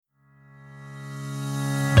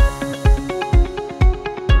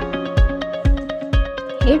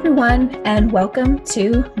Hey everyone, and welcome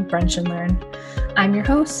to Brunch and Learn. I'm your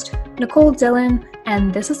host, Nicole Dillon,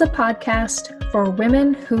 and this is a podcast for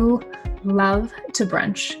women who love to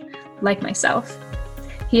brunch, like myself.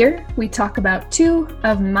 Here, we talk about two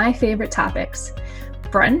of my favorite topics,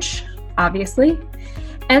 brunch, obviously,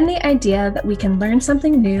 and the idea that we can learn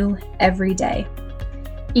something new every day.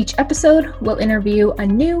 Each episode will interview a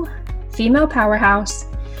new female powerhouse,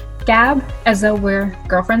 gab as though we're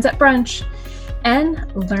girlfriends at brunch,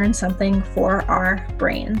 and learn something for our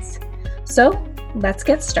brains. So let's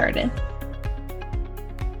get started.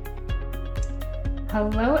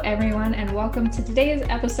 Hello everyone, and welcome to today's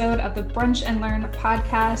episode of the Brunch and Learn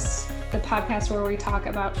podcast, the podcast where we talk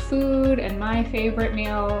about food and my favorite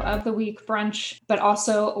meal of the week, brunch, but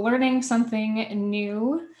also learning something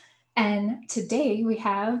new. And today we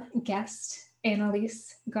have guest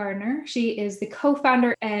Annalise Gardner. She is the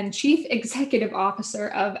co-founder and chief executive officer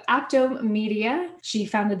of Apto Media. She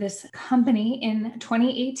founded this company in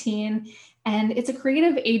 2018, and it's a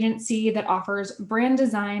creative agency that offers brand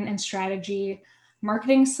design and strategy,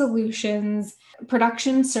 marketing solutions,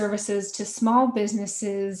 production services to small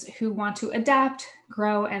businesses who want to adapt,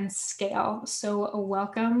 grow, and scale. So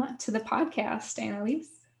welcome to the podcast,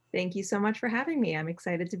 Annalise. Thank you so much for having me. I'm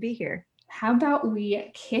excited to be here. How about we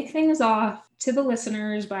kick things off to the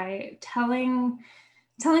listeners by telling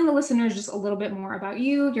the listeners just a little bit more about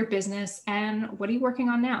you, your business, and what are you working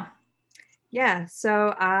on now? Yeah,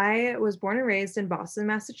 so I was born and raised in Boston,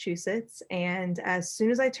 Massachusetts, and as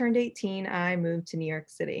soon as I turned 18, I moved to New York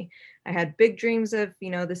City. I had big dreams of,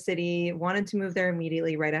 the city, wanted to move there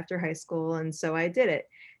immediately right after high school, and so I did it.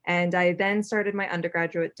 And I then started my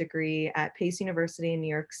undergraduate degree at Pace University in New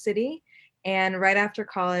York City. And right after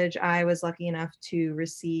college, I was lucky enough to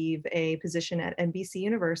receive a position at NBC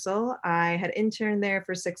Universal. I had interned there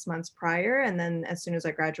for 6 months prior, and then as soon as I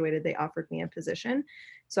graduated, they offered me a position.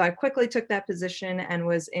 So I quickly took that position and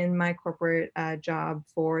was in my corporate job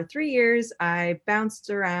for 3 years. I bounced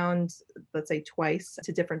around, let's say twice,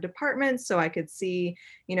 to different departments so I could see,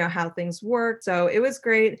 how things worked. So it was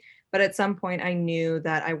great. But at some point I knew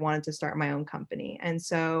that I wanted to start my own company. And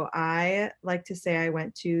so I like to say I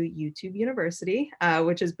went to YouTube University,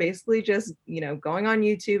 which is basically just, going on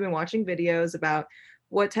YouTube and watching videos about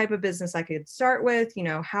what type of business I could start with,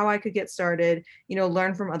 how I could get started,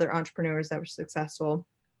 learn from other entrepreneurs that were successful.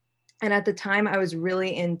 And at the time, I was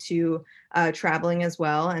really into traveling as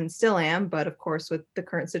well, and still am. But of course, with the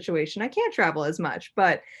current situation, I can't travel as much.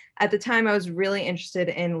 But at the time, I was really interested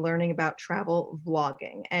in learning about travel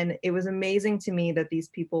vlogging. And it was amazing to me that these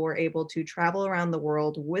people were able to travel around the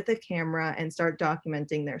world with a camera and start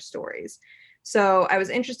documenting their stories. So I was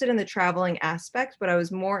interested in the traveling aspect, but I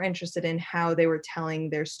was more interested in how they were telling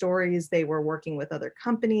their stories. They were working with other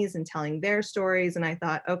companies and telling their stories. And I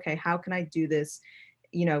thought, okay, how can I do this?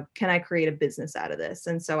 Can I create a business out of this?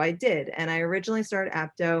 And so I did. And I originally started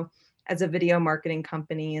Apto as a video marketing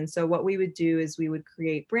company. And so what we would do is we would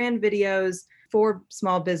create brand videos for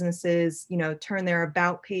small businesses, turn their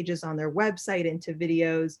about pages on their website into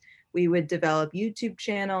videos. We would develop YouTube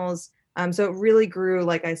channels. So it really grew,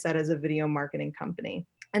 like I said, as a video marketing company.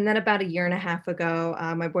 And then about 1.5 years ago,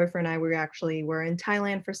 my boyfriend and I, were in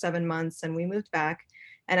Thailand for 7 months, and we moved back.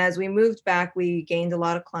 And as we moved back, we gained a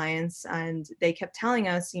lot of clients, and they kept telling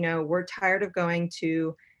us, we're tired of going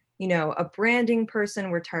to, a branding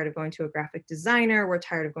person. We're tired of going to a graphic designer. We're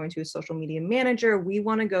tired of going to a social media manager. We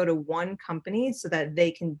want to go to one company so that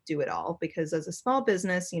they can do it all. Because as a small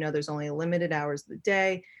business, there's only limited hours of the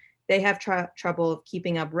day. They have trouble of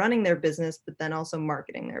keeping up running their business, but then also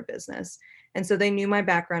marketing their business. And so they knew my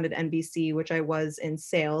background at NBC, which I was in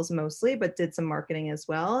sales mostly, but did some marketing as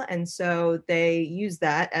well. And so they used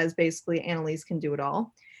that as basically Annalise can do it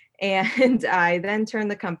all. And I then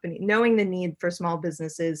turned the company, knowing the need for small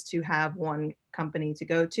businesses to have one company to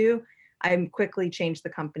go to, I quickly changed the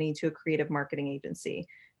company to a creative marketing agency.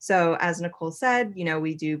 So as Nicole said,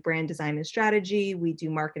 we do brand design and strategy. We do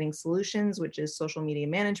marketing solutions, which is social media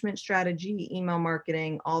management strategy, email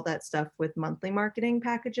marketing, all that stuff with monthly marketing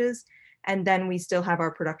packages. And then we still have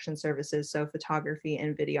our production services, so photography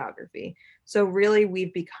and videography. So really,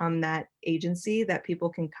 we've become that agency that people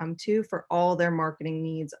can come to for all their marketing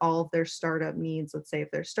needs, all of their startup needs. Let's say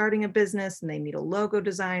if they're starting a business and they need a logo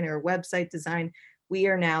design or a website design, we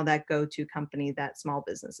are now that go-to company that small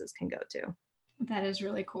businesses can go to. That is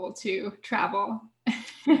really cool to travel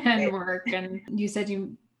and work. And you said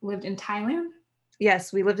you lived in Thailand?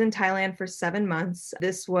 Yes, we lived in Thailand for 7 months.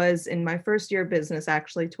 This was in my first year of business,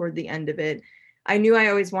 actually, toward the end of it. I knew I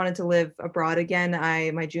always wanted to live abroad again.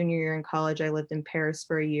 My junior year in college, I lived in Paris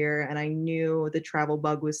for a year, and I knew the travel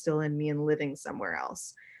bug was still in me and living somewhere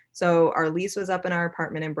else. So our lease was up in our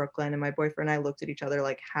apartment in Brooklyn, and my boyfriend and I looked at each other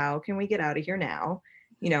like, how can we get out of here now?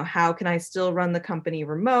 How can I still run the company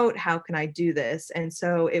remote? How can I do this? And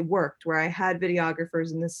so it worked where I had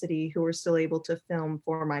videographers in the city who were still able to film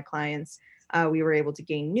for my clients. We were able to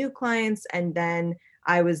gain new clients, and then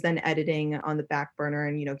I was then editing on the back burner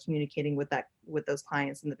and, communicating with those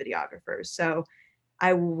clients and the videographers. So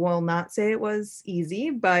I will not say it was easy,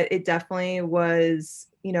 but it definitely was,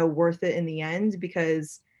 worth it in the end,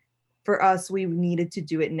 because for us, we needed to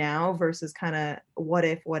do it now versus kind of what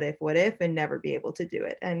if, and never be able to do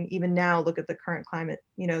it. And even now, look at the current climate,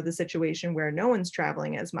 the situation where no one's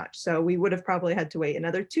traveling as much. So we would have probably had to wait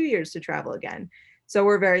another 2 years to travel again. So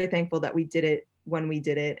we're very thankful that we did it when we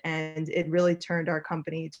did it. And it really turned our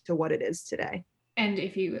company to what it is today. And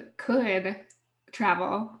if you could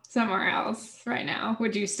travel somewhere else right now,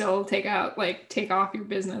 would you still take off your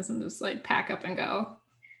business and just pack up and go?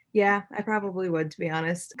 Yeah, I probably would, to be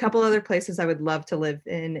honest. A couple other places I would love to live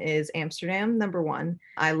in is Amsterdam, number one.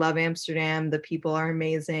 I love Amsterdam. The people are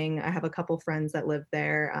amazing. I have a couple friends that live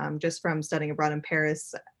there, just from studying abroad in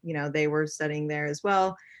Paris. They were studying there as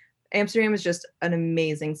well. Amsterdam is just an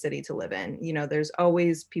amazing city to live in. There's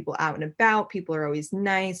always people out and about. People are always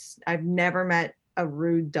nice. I've never met a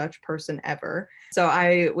rude Dutch person ever. So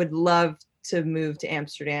I would love to move to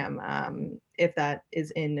Amsterdam if that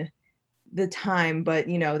is in the time, but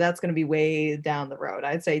that's going to be way down the road.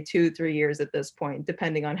 I'd say 2-3 years at this point,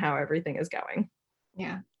 depending on how everything is going.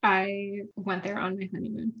 Yeah, I went there on my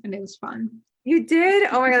honeymoon and it was fun. You did?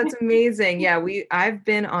 Oh my God, that's amazing. Yeah, I've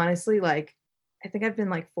been honestly I think I've been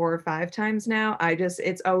 4 or 5 times now.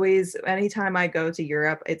 It's always, anytime I go to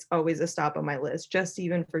Europe, it's always a stop on my list, just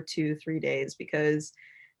even for 2-3 days, because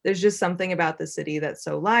there's just something about the city that's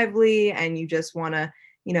so lively, and you just want to,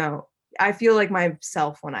 I feel like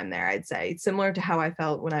myself when I'm there. I'd say similar to how I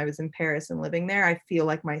felt when I was in Paris and living there. I feel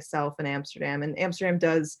like myself in Amsterdam, and Amsterdam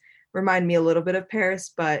does remind me a little bit of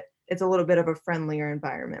Paris, but it's a little bit of a friendlier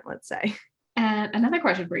environment, let's say. And another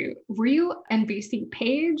question for you, were you NBC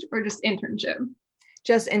Page or just internship?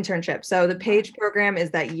 Just internship. So the Page program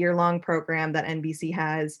is that year-long program that NBC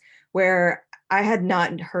has, where I had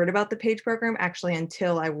not heard about the Page program actually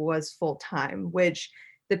until I was full-time, which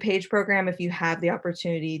the Page program, if you have the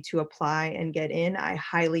opportunity to apply and get in, I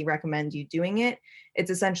highly recommend you doing it.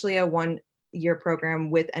 It's essentially a 1-year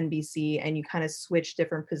program with NBC, and you kind of switch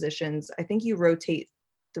different positions. I think you rotate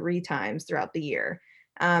 3 times throughout the year.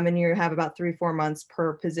 And you have about 3-4 months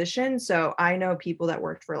per position. So I know people that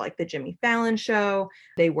worked for the Jimmy Fallon show,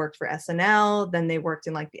 they worked for SNL, then they worked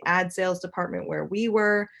in the ad sales department where we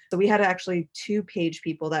were. So we had actually 2 Page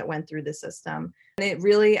people that went through the system. And it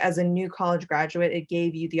really, as a new college graduate, it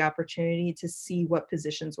gave you the opportunity to see what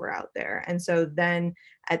positions were out there. And so then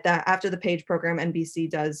after the Page program,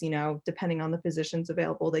 NBC does, depending on the positions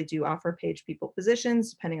available, they do offer Page people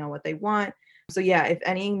positions depending on what they want. So yeah, if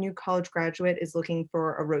any new college graduate is looking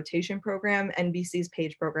for a rotation program, NBC's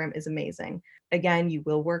Page program is amazing. Again, you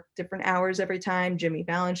will work different hours every time. Jimmy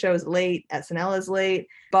Fallon show is late, SNL is late,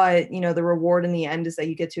 but the reward in the end is that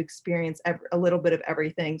you get to experience a little bit of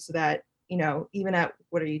everything, so that even at,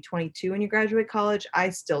 what are you, 22 when you graduate college?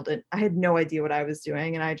 I had no idea what I was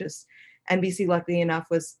doing. And NBC, luckily enough,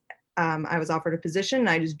 I was offered a position and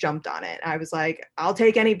I just jumped on it. I was like, I'll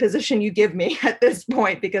take any position you give me at this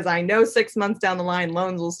point, because I know 6 months down the line,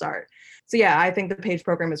 loans will start. So yeah, I think the Page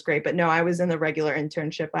program is great, but no, I was in the regular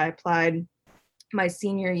internship. I applied my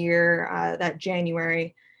senior year, that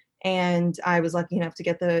January, and I was lucky enough to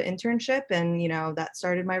get the internship, and, that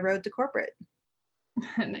started my road to corporate.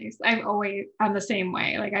 Nice. I'm the same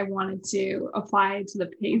way. I wanted to apply to the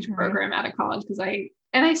Page program out of college because I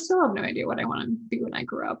still have no idea what I want to be when I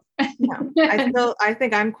grow up. Yeah, I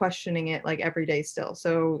think I'm questioning it every day still.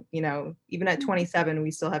 So, even at 27,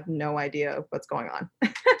 we still have no idea what's going on.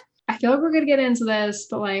 I feel like we're going to get into this,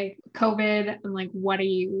 but COVID and what are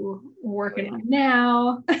you working on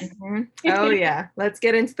now? Mm-hmm. Oh yeah. Let's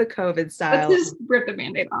get into the COVID style. Let's just rip the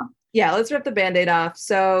Band-Aid off. Yeah, let's rip the Band-Aid off.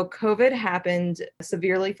 So COVID happened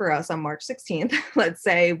severely for us on March 16th, let's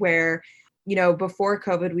say, where, before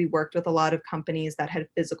COVID, we worked with a lot of companies that had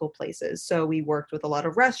physical places. So we worked with a lot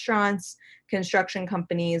of restaurants, construction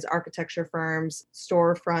companies, architecture firms,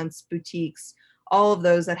 storefronts, boutiques, all of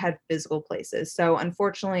those that had physical places. So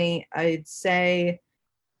unfortunately, I'd say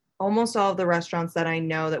almost all of the restaurants that I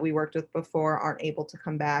know that we worked with before aren't able to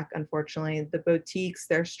come back. Unfortunately, the boutiques,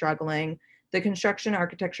 they're struggling. The construction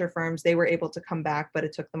architecture firms, they were able to come back, but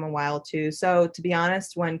it took them a while too. So to be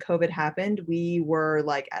honest, when COVID happened, we were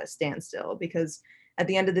at a standstill, because at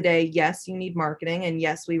the end of the day, yes, you need marketing. And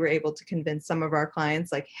yes, we were able to convince some of our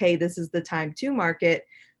clients hey, this is the time to market.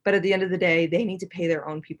 but at the end of the day, they need to pay their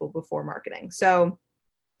own people before marketing. So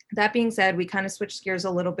that being said, we kind of switched gears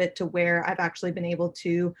a little bit to where I've actually been able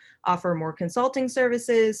to offer more consulting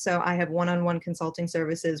services. So I have one-on-one consulting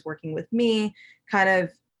services working with me, kind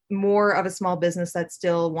of more of a small business that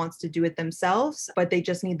still wants to do it themselves, but they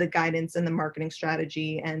just need the guidance and the marketing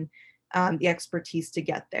strategy and the expertise to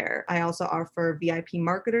get there. I also offer VIP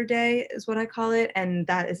Marketer Day is what I call it. And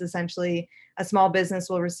that is essentially a small business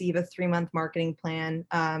will receive a 3-month marketing plan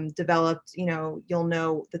developed. You'll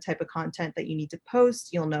know the type of content that you need to post.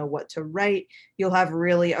 You'll know what to write. You'll have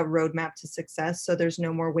really a roadmap to success. So there's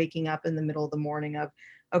no more waking up in the middle of the morning of,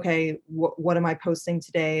 okay, what am I posting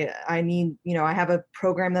today? I have a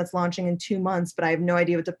program that's launching in 2 months, but I have no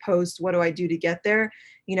idea what to post. What do I do to get there?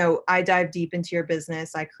 I dive deep into your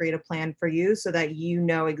business. I create a plan for you so that you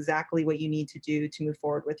know exactly what you need to do to move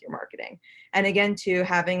forward with your marketing. And again, too,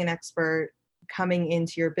 having an expert coming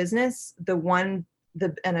into your business, and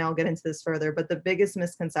I'll get into this further, but the biggest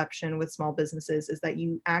misconception with small businesses is that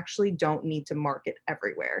you actually don't need to market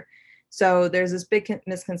everywhere. So there's this big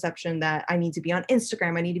misconception that I need to be on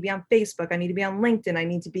Instagram, I need to be on Facebook, I need to be on LinkedIn, I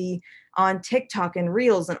need to be on TikTok and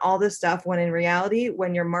Reels and all this stuff, when in reality,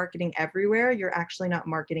 when you're marketing everywhere, you're actually not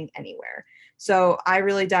marketing anywhere. So I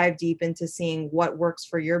really dive deep into seeing what works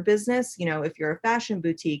for your business. If you're a fashion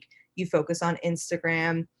boutique, you focus on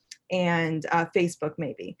Instagram and Facebook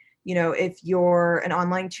maybe. If you're an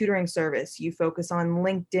online tutoring service, you focus on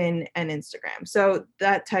LinkedIn and Instagram. So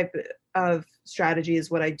that type of strategy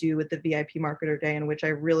is what I do with the VIP Marketer Day, in which I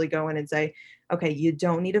really go in and say, okay, you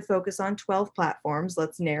don't need to focus on 12 platforms.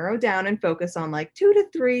 Let's narrow down and focus on like 2 to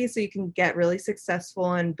 3 so you can get really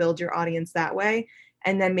successful and build your audience that way.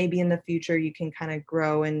 And then maybe in the future, you can kind of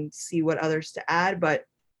grow and see what others to add. But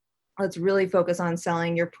let's really focus on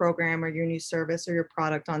selling your program or your new service or your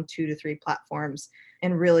product on 2 to 3 platforms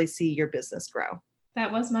and really see your business grow.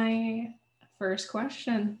 That was my first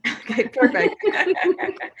question. Okay, perfect.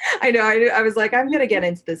 I know. I was like, I'm going to get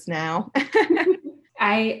into this now.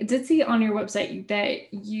 I did see on your website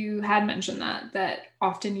that you had mentioned that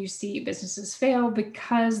often you see businesses fail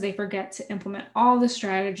because they forget to implement all the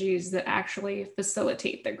strategies that actually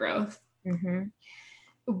facilitate the growth. Mm-hmm.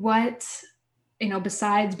 What,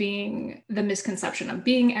 besides being the misconception of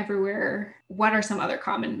being everywhere, what are some other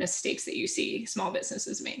common mistakes that you see small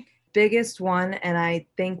businesses make? Biggest one, and I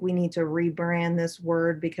think we need to rebrand this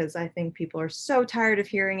word because I think people are so tired of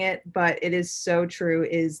hearing it, but it is so true,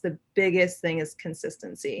 is the biggest thing is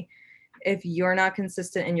consistency. If you're not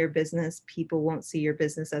consistent in your business, people won't see your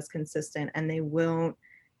business as consistent, and they won't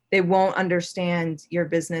understand your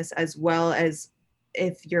business as well as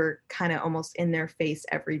if you're kind of almost in their face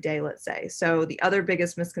every day, let's say. So the other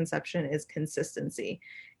biggest misconception is consistency.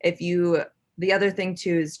 The other thing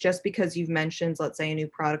too is just because you've mentioned, let's say, a new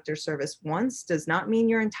product or service once does not mean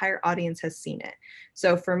your entire audience has seen it.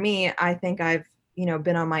 So for me, I think I've,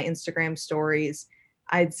 been on my Instagram stories,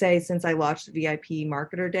 I'd say since I launched VIP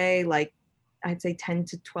Marketer Day, like I'd say 10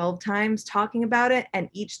 to 12 times talking about it. And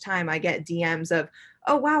each time I get DMs of,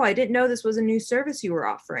 oh, wow, I didn't know this was a new service you were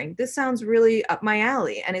offering. This sounds really up my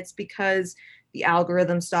alley. And it's because the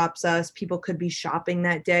algorithm stops us. People could be shopping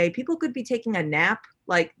that day. People could be taking a nap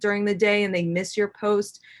like during the day and they miss your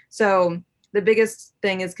post. So the biggest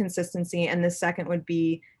thing is consistency. And the second would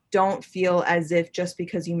be, don't feel as if just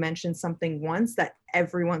because you mentioned something once that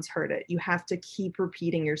everyone's heard it. You have to keep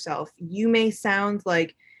repeating yourself. You may sound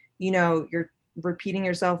like, you're repeating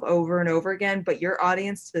yourself over and over again, but your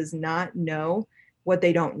audience does not know what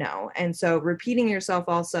they don't know. And so repeating yourself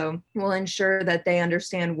also will ensure that they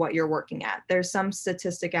understand what you're working at. There's some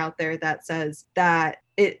statistic out there that says that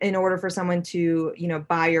in order for someone to,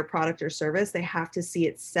 buy your product or service, they have to see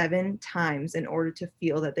it 7 times in order to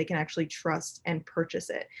feel that they can actually trust and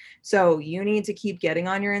purchase it. So you need to keep getting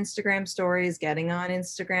on your Instagram stories, getting on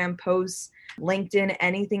Instagram posts, LinkedIn,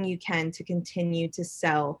 anything you can to continue to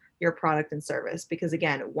sell your product and service. Because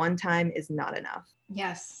again, one time is not enough.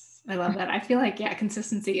 Yes. I love that. I feel like,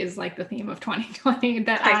 consistency is like the theme of 2020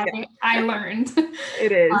 that I learned.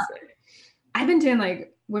 It is. I've been doing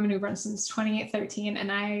like Women Who Brunch since 2013,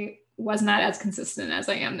 and I was not as consistent as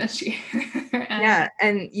I am this year.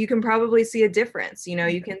 And you can probably see a difference.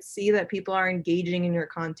 You can see that people are engaging in your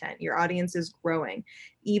content. Your audience is growing.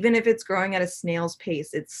 Even if it's growing at a snail's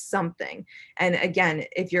pace, it's something. And again,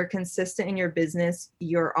 if you're consistent in your business,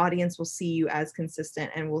 your audience will see you as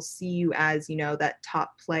consistent and will see you as, that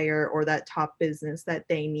top player or that top business that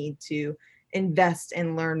they need to invest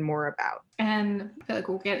and learn more about. And I feel like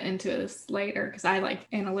we'll get into this later because I like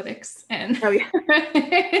analytics and Oh yeah.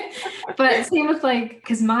 but same with like,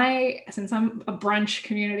 because since I'm a brunch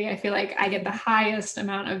community, I feel like I get the highest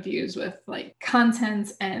amount of views with like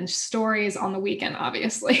content and stories on the weekend,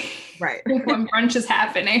 obviously. Right. When brunch is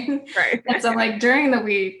happening. Right. And so like during the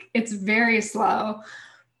week, it's very slow.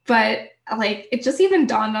 But like it just even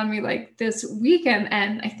dawned on me like this weekend,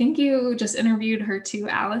 and I think you just interviewed her too,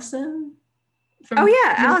 Allison. Oh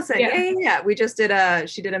yeah, Allison. Yeah. We just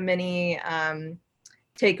she did a mini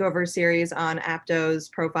takeover series on Apto's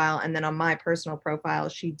profile, and then on my personal profile,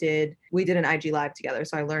 we did an IG live together.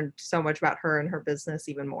 So I learned so much about her and her business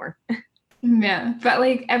even more. Yeah, but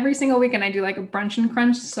like every single weekend I do like a brunch and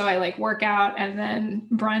crunch. So I like work out and then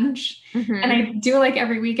brunch. Mm-hmm. And I do like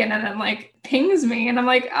every weekend, and then like pings me and I'm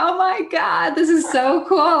like, oh my God, this is so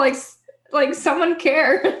cool. Like someone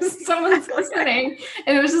cares, someone's listening.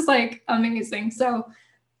 And it was just like amazing. So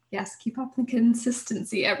yes, keep up the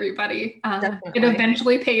consistency, everybody. It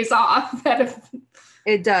eventually pays off.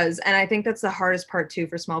 It does. And I think that's the hardest part too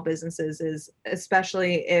for small businesses, is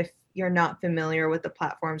especially if you're not familiar with the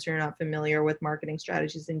platforms, you're not familiar with marketing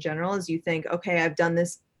strategies in general, is you think, okay, I've done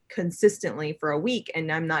this consistently for a week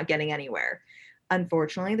and I'm not getting anywhere.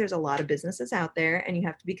 Unfortunately, there's a lot of businesses out there and you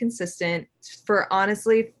have to be consistent. For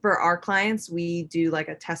our clients, we do like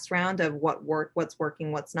a test round of what's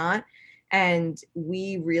working, what's not. And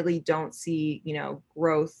we really don't see,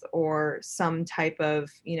 growth or some type of,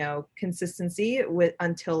 consistency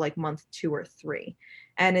until like month 2 or 3.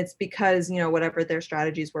 And it's because, whatever their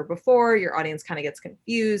strategies were before, your audience kind of gets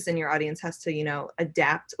confused and your audience has to,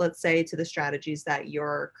 adapt, let's say, to the strategies that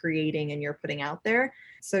you're creating and you're putting out there.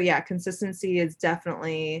 So yeah, consistency is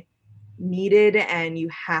definitely needed and you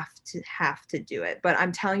have to do it. But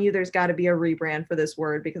I'm telling you, there's got to be a rebrand for this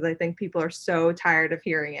word, because I think people are so tired of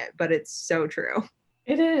hearing it, but it's so true.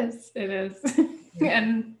 It is.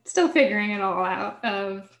 And still figuring it all out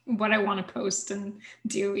of what I want to post and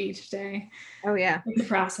do each day. Oh yeah. The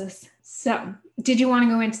process. So did you want to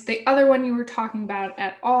go into the other one you were talking about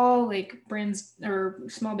at all? Like brands or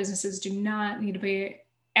small businesses do not need to be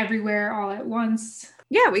everywhere all at once.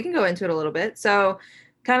 Yeah, we can go into it a little bit. So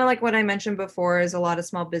kind of like what I mentioned before, is a lot of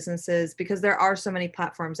small businesses, because there are so many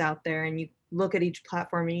platforms out there and you look at each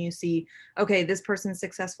platform and you see, okay, this person's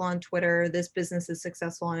successful on Twitter, this business is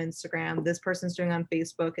successful on Instagram, this person's doing on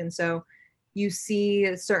Facebook. And so you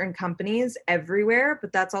see certain companies everywhere,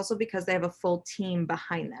 but that's also because they have a full team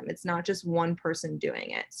behind them. It's not just one person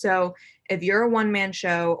doing it. So if you're a one-man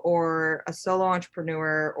show or a solo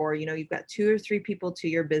entrepreneur, or, you've got 2 or 3 people to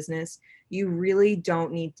your business, you really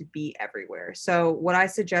don't need to be everywhere. So what I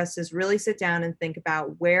suggest is really sit down and think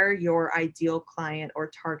about where your ideal client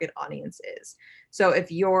or target audience is. So if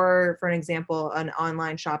you're, for an example, an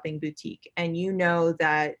online shopping boutique, and you know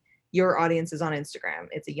that your audience is on Instagram,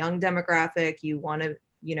 it's a young demographic, you want to,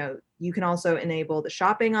 you can also enable the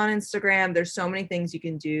shopping on Instagram. There's so many things you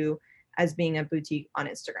can do as being a boutique on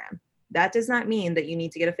Instagram. That does not mean that you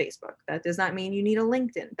need to get a Facebook. That does not mean you need a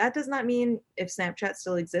LinkedIn. That does not mean, if Snapchat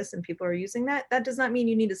still exists and people are using that does not mean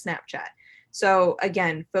you need a Snapchat. So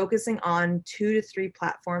again, focusing on 2 to 3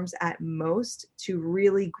 platforms at most to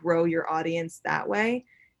really grow your audience that way.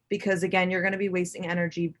 Because again, you're going to be wasting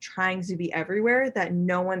energy trying to be everywhere that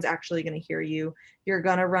no one's actually going to hear you. You're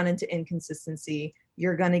going to run into inconsistency.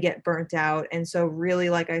 You're going to get burnt out. And so really,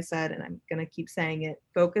 like I said, and I'm going to keep saying it,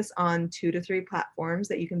 focus on 2 to 3 platforms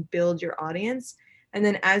that you can build your audience. And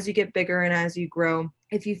then as you get bigger and as you grow,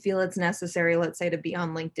 if you feel it's necessary, let's say to be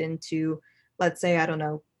on LinkedIn to, let's say, I don't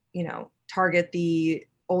know, target the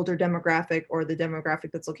older demographic or the demographic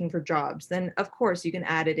that's looking for jobs, then of course you can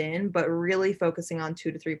add it in, but really focusing on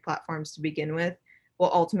 2 to 3 platforms to begin with will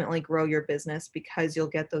ultimately grow your business, because you'll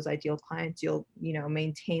get those ideal clients, you'll,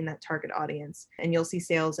 maintain that target audience, and you'll see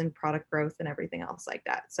sales and product growth and everything else like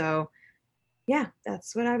that. So yeah,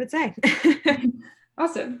 that's what I would say.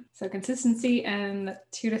 Awesome. So consistency and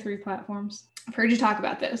 2 to 3 platforms. I've heard you talk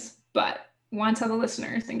about this, but want to tell the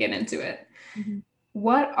listeners and get into it. Mm-hmm.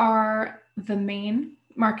 What are the main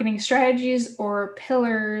marketing strategies or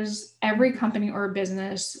pillars every company or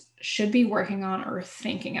business should be working on or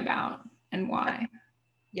thinking about, and why?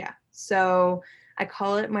 Yeah. So I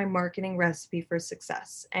call it my marketing recipe for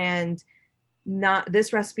success. And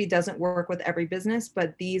this recipe doesn't work with every business,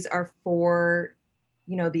 but these are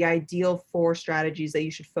the ideal 4 strategies that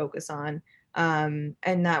you should focus on. And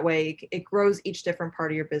that way it grows each different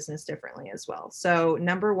part of your business differently as well. So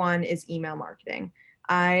number 1 is email marketing.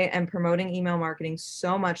 I am promoting email marketing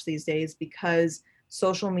so much these days because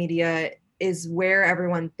social media is where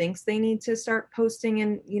everyone thinks they need to start posting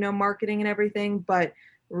and, marketing and everything. But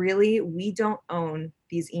really, we don't own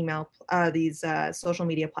these social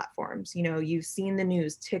media platforms. You know, you've seen the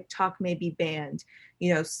news, TikTok may be banned,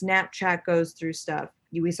 you know, Snapchat goes through stuff.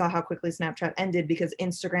 We saw how quickly Snapchat ended because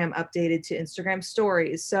Instagram updated to Instagram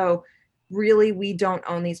stories. So really, we don't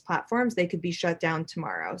own these platforms. They could be shut down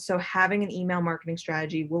tomorrow. So having an email marketing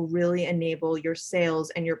strategy will really enable your sales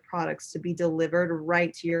and your products to be delivered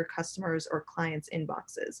right to your customers or clients'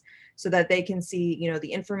 inboxes so that they can see, you know,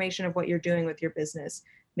 the information of what you're doing with your business,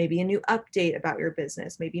 maybe a new update about your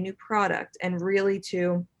business, maybe a new product, and really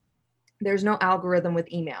there's no algorithm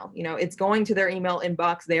with email. You know, it's going to their email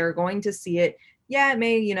inbox. They are going to see it. Yeah, it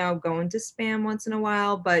may, you know, go into spam once in a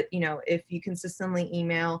while, but, you know, if you consistently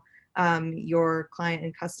email your client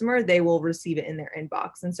and customer, they will receive it in their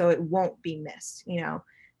inbox. And so it won't be missed, you know,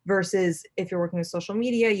 versus if you're working with social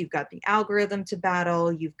media, you've got the algorithm to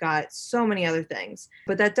battle, you've got so many other things.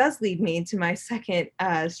 But that does lead me to my second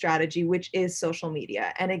strategy, which is social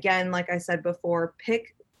media. And again, like I said before,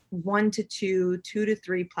 pick 1 to 2, 2 to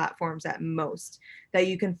 3 platforms at most that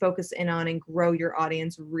you can focus in on and grow your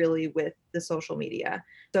audience really with the social media.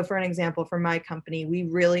 So for an example, for my company, we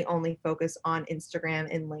really only focus on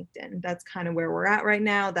Instagram and LinkedIn. That's kind of where we're at right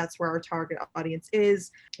now. That's where our target audience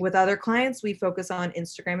is. With other clients, we focus on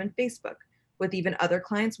Instagram and Facebook. With even other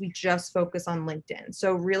clients, we just focus on LinkedIn.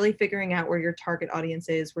 So really figuring out where your target audience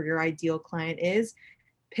is, where your ideal client is,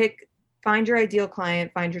 find your ideal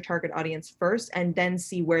client, find your target audience first, and then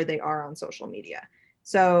see where they are on social media.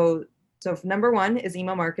 So number 1 is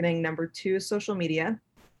email marketing. Number 2 is social media.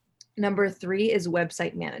 Number 3 is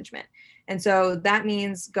website management. And so that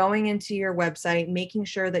means going into your website, making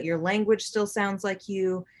sure that your language still sounds like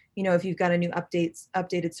you know, if you've got a new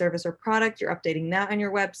updated service or product, you're updating that on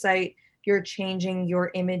your website. You're changing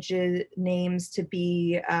your images names to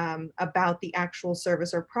be about the actual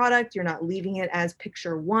service or product. You're not leaving it as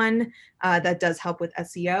picture 1. That does help with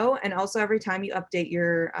SEO. And also every time you update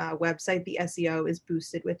your website, the SEO is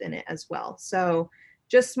boosted within it as well. So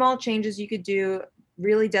just small changes you could do.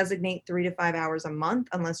 Really designate 3 to 5 hours a month,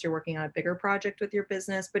 unless you're working on a bigger project with your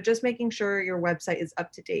business, but just making sure your website is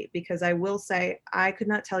up to date. Because I will say, I could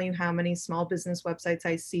not tell you how many small business websites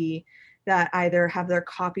I see that either have their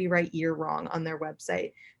copyright year wrong on their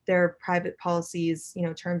website, their private policies, you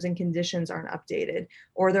know, terms and conditions aren't updated,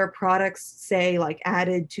 or their products say like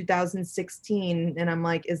added 2016. And I'm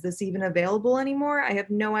like, is this even available anymore? I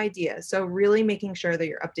have no idea. So really making sure that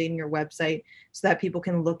you're updating your website so that people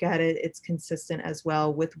can look at it. It's consistent as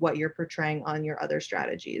well with what you're portraying on your other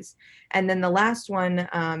strategies. And then the last one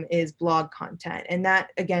is blog content. And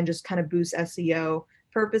that, again, just kind of boosts SEO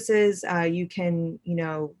purposes. You can, you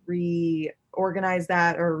know, reorganize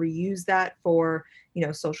that or reuse that for, you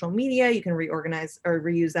know, social media. You can reorganize or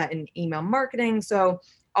reuse that in email marketing. So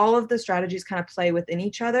all of the strategies kind of play within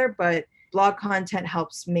each other, but blog content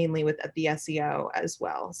helps mainly with the SEO as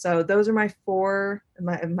well. So those are my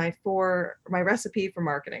recipe for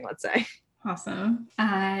marketing, let's say. Awesome.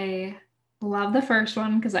 I love the first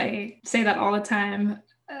one because I say that all the time.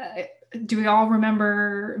 Do we all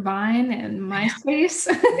remember Vine and MySpace?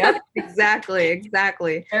 Yep, exactly.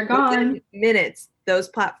 They're gone. Within minutes, those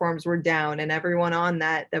platforms were down, and everyone on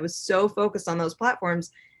that was so focused on those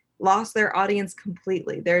platforms lost their audience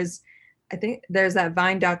completely. I think there's that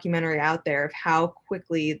Vine documentary out there of how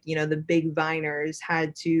quickly, you know, the big Viners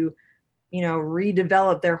had to, you know,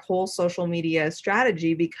 redevelop their whole social media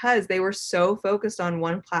strategy because they were so focused on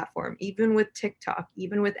one platform. Even with TikTok,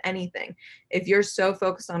 even with anything, if you're so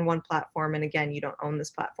focused on one platform, and again, you don't own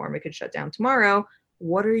this platform, it could shut down tomorrow.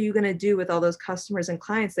 What are you going to do with all those customers and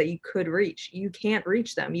clients that you could reach? You can't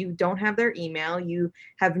reach them. You don't have their email. You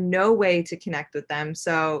have no way to connect with them.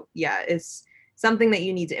 So yeah, it's something that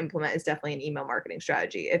you need to implement is definitely an email marketing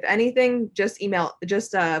strategy. If anything, just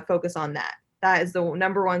focus on that. That is the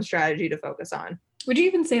number 1 strategy to focus on. Would you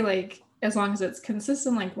even say, like, as long as it's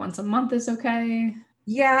consistent, like once a month is okay?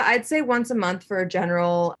 Yeah, I'd say once a month for a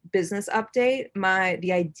general business update.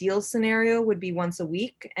 The ideal scenario would be once a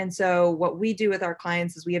week. And so what we do with our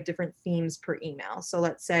clients is we have different themes per email. So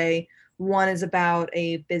let's say one is about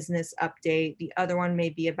a business update. The other one may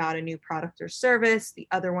be about a new product or service. The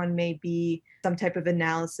other one may be some type of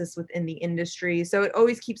analysis within the industry. So it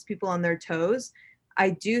always keeps people on their toes.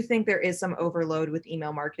 I do think there is some overload with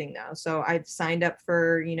email marketing though. So I've signed up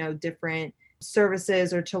for, you know, different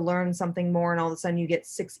services or to learn something more, and all of a sudden you get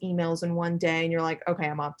 6 emails in one day and you're like, okay,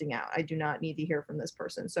 I'm opting out. I do not need to hear from this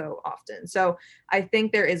person so often. So I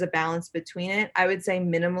think there is a balance between it. I would say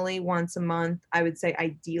minimally once a month. I would say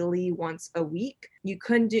ideally once a week. You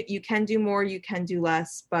can do more, you can do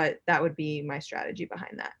less, but that would be my strategy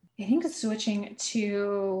behind that. I think switching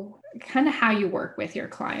to kind of how you work with your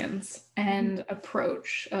clients and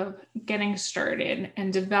approach of getting started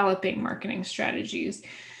and developing marketing strategies.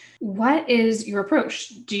 What is your approach?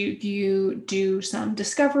 Do you do some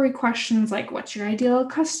discovery questions like what's your ideal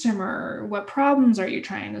customer? What problems are you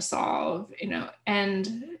trying to solve?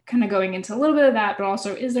 And kind of going into a little bit of that, but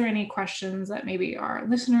also is there any questions that maybe our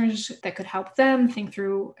listeners that could help them think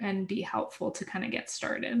through and be helpful to kind of get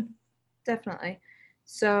started? Definitely.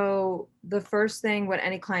 So the first thing when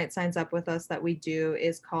any client signs up with us that we do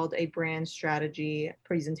is called a brand strategy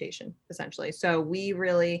presentation, essentially. So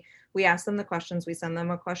we ask them the questions, we send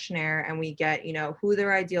them a questionnaire, and we get, who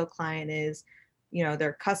their ideal client is,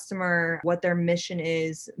 their customer, what their mission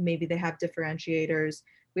is. Maybe they have differentiators.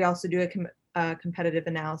 We also do a competitive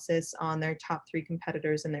analysis on their top 3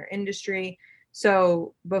 competitors in their industry.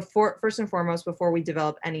 So first and foremost, before we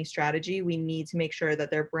develop any strategy, we need to make sure that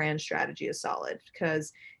their brand strategy is solid.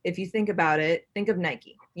 Because if you think about it, think of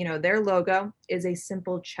Nike. Their logo is a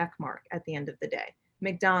simple check mark at the end of the day.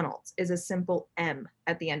 McDonald's is a simple M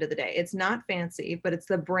at the end of the day. It's not fancy, but it's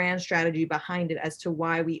the brand strategy behind it as to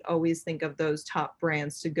why we always think of those top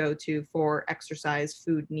brands to go to for exercise,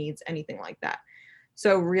 food needs, anything like that.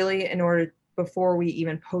 So really, before we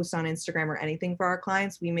even post on Instagram or anything for our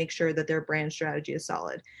clients, we make sure that their brand strategy is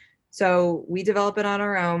solid. So we develop it on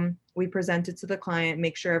our own. We present it to the client,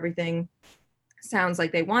 make sure everything sounds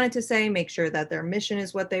like they want it to say, make sure that their mission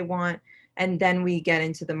is what they want. And then we get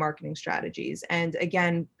into the marketing strategies. And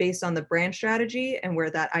again, based on the brand strategy and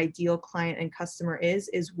where that ideal client and customer is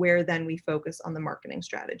where then we focus on the marketing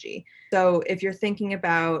strategy. So if you're thinking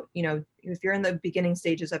about, if you're in the beginning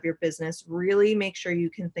stages of your business, really make sure you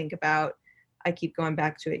can think about, I keep going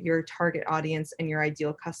back to it, your target audience and your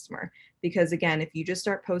ideal customer. Because again, if you just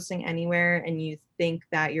start posting anywhere and you think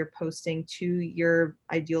that you're posting to your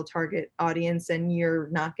ideal target audience and you're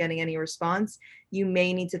not getting any response, you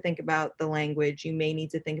may need to think about the language. You may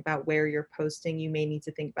need to think about where you're posting. You may need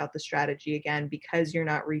to think about the strategy again, because you're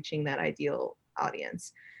not reaching that ideal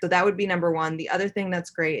audience. So that would be number one. The other thing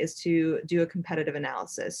that's great is to do a competitive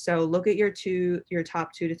analysis. So look at your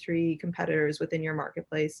top 2 to 3 competitors within your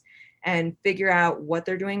marketplace and figure out what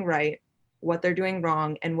they're doing right, what they're doing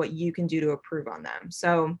wrong, and what you can do to improve on them.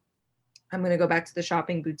 So I'm going to go back to the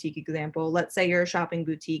shopping boutique example. Let's say you're a shopping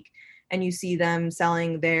boutique and you see them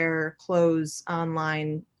selling their clothes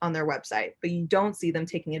online on their website, but you don't see them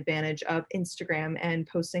taking advantage of Instagram and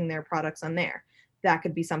posting their products on there. That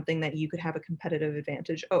could be something that you could have a competitive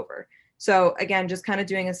advantage over. So again, just kind of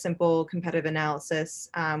doing a simple competitive analysis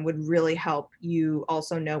would really help you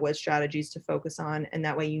also know what strategies to focus on. And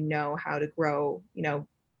that way, how to grow,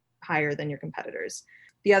 higher than your competitors.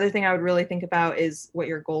 The other thing I would really think about is what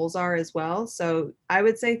your goals are as well. So I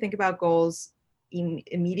would say think about goals,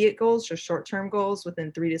 immediate goals or short-term goals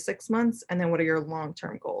within 3 to 6 months. And then what are your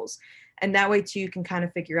long-term goals? And that way too, you can kind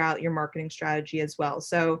of figure out your marketing strategy as well.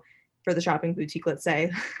 So for the shopping boutique, let's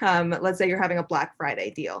say you're having a Black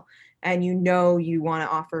Friday deal and you want to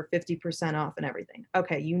offer 50% off and everything.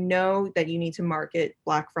 Okay, you know that you need to market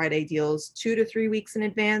Black Friday deals 2 to 3 weeks in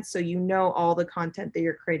advance. So all the content that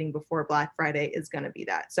you're creating before Black Friday is going to be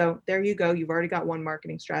that. So there you go. You've already got one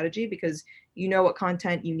marketing strategy because you know what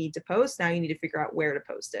content you need to post. Now you need to figure out where to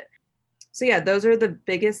post it. So yeah, those are the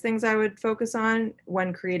biggest things I would focus on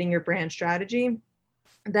when creating your brand strategy.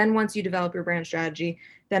 Then once you develop your brand strategy,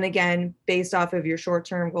 then again, based off of your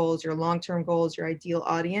short-term goals, your long-term goals, your ideal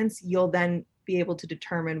audience, you'll then be able to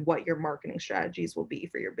determine what your marketing strategies will be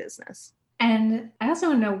for your business. And I also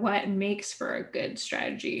want to know what makes for a good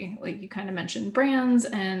strategy. Like you kind of mentioned brands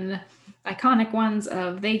and iconic ones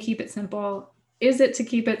of they keep it simple. Is it to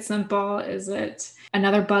keep it simple? Is it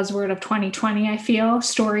another buzzword of 2020, I feel,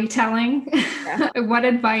 storytelling? Yeah. What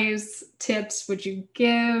advice, tips would you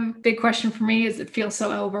give? Big question for me. Is it feel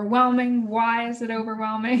so overwhelming? Why is it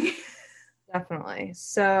overwhelming? Definitely.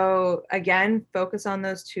 So again, focus on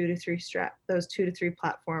those 2 to 3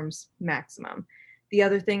 platforms maximum. The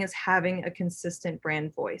other thing is having a consistent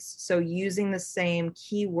brand voice. So using the same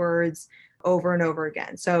keywords over and over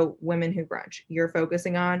again. So women who brunch, you're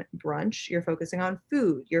focusing on brunch, you're focusing on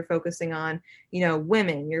food, you're focusing on,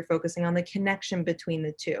 women, you're focusing on the connection between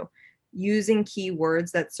the two. Using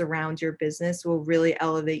keywords that surround your business will really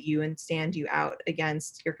elevate you and stand you out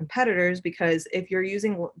against your competitors, because if you're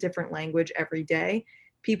using different language every day,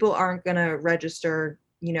 people aren't going to register,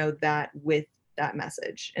 that with that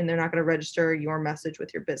message, and they're not going to register your message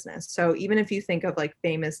with your business. So even if you think of like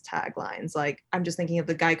famous taglines, like I'm just thinking of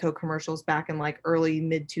the Geico commercials back in like early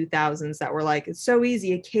mid 2000s that were like, it's so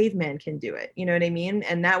easy, a caveman can do it. You know what I mean?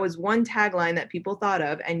 And that was one tagline that people thought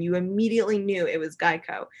of, and you immediately knew it was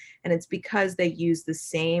Geico. And it's because they use the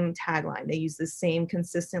same tagline. They use the same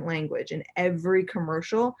consistent language in every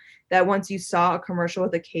commercial, that once you saw a commercial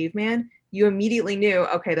with a caveman, you immediately knew,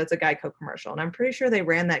 okay, that's a Geico commercial. And I'm pretty sure they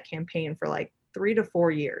ran that campaign for like 3 to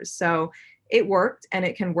 4 years. So it worked, and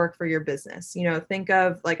it can work for your business. You know, think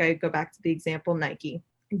of, like, I go back to the example, Nike,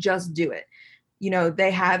 just do it. You know,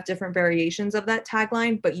 they have different variations of that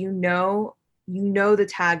tagline, but you know the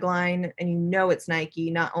tagline, and you know it's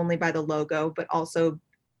Nike, not only by the logo, but also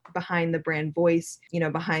behind the brand voice, you know,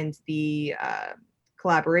 behind the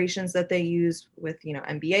collaborations that they use with, you know,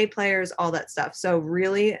 NBA players, all that stuff. So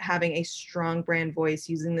really having a strong brand voice,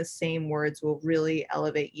 using the same words, will really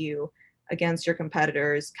elevate you against your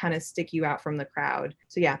competitors, kind of stick you out from the crowd.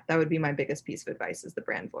 So yeah, that would be my biggest piece of advice, is the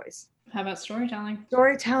brand voice. How about storytelling?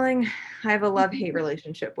 Storytelling, I have a love-hate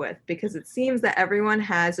relationship with, because it seems that everyone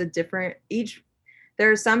has a different, there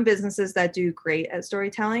are some businesses that do great at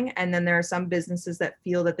storytelling, and then there are some businesses that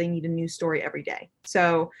feel that they need a new story every day.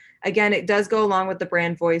 So again, it does go along with the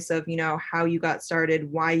brand voice of, you know, how you got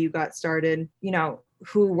started, why you got started, you know,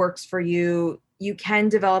 who works for you. You can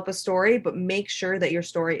develop a story, but make sure that your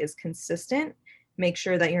story is consistent. Make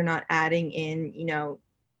sure that you're not adding in, you know,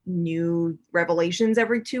 new revelations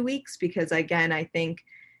every 2 weeks, because again, I think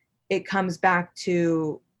it comes back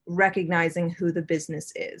to recognizing who the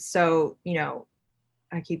business is. So, you know,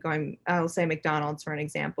 I'll say McDonald's for an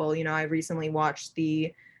example. You know, I recently watched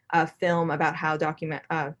the film about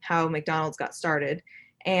how McDonald's got started.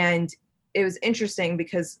 And it was interesting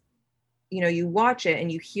because, you know, you watch it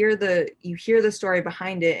and you hear the story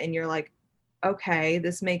behind it, and you're like, okay,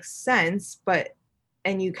 this makes sense,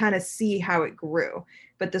 and you kind of see how it grew.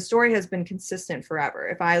 But the story has been consistent forever.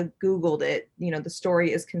 If I Googled it, you know, the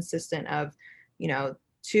story is consistent of, you know,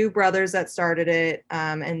 2 brothers that started it,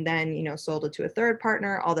 and then, you know, sold it to a third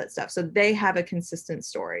partner, all that stuff. So they have a consistent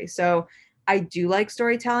story. So I do like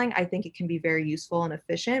storytelling. I think it can be very useful and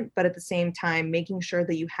efficient, but at the same time, making sure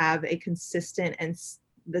that you have a consistent and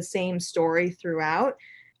the same story throughout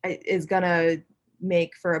is going to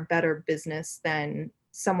make for a better business than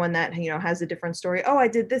someone that, you know, has a different story. Oh, I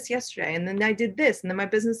did this yesterday, and then I did this, and then my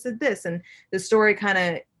business did this. And the story kind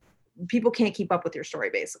of, people can't keep up with your story,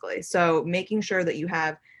 basically. So making sure that you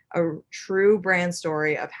have a true brand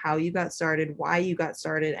story of how you got started, why you got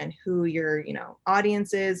started, and who your, you know,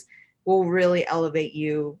 audience is, will really elevate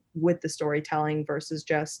you with the storytelling versus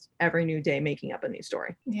just every new day making up a new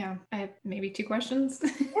story. Yeah, I have maybe 2 questions.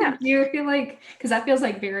 Yeah. Do you feel like, because that feels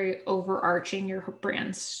like very overarching, your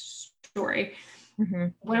brand story. Mm-hmm.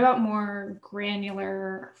 What about more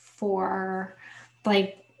granular for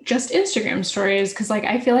like just Instagram stories? Because like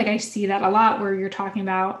I feel like I see that a lot, where you're talking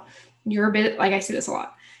about your bit. Like I see this a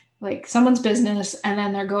lot, like someone's business, and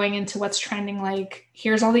then they're going into what's trending. Like,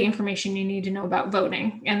 here's all the information you need to know about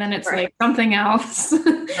voting, and then it's Right. like something else.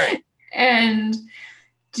 Right. And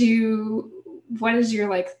what is your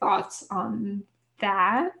like thoughts on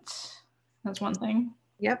that? That's one thing.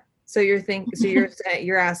 Yep. So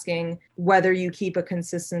you're asking whether you keep a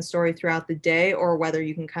consistent story throughout the day, or whether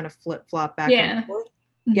you can kind of flip flop back and forth.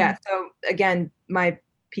 Mm-hmm. Yeah. So again, my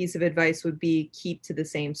piece of advice would be keep to the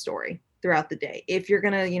same story throughout the day. If you're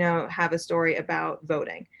going to, you know, have a story about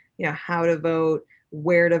voting, you know, how to vote,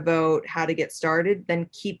 where to vote, how to get started, then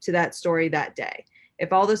keep to that story that day.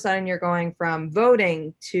 If all of a sudden you're going from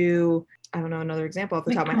voting to, I don't know, another example off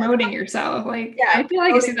the top of my head. Promoting yourself. Like, yeah, I feel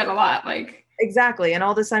like I see that a lot. Like, exactly. And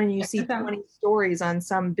all of a sudden you see 20 stories on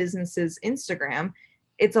some business's Instagram.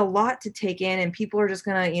 It's a lot to take in, and people are just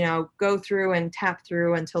going to, you know, go through and tap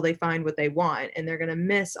through until they find what they want. And they're going to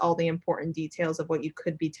miss all the important details of what you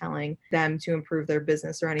could be telling them to improve their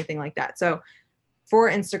business or anything like that. So for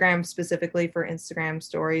Instagram, specifically for Instagram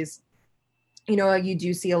stories, you know, you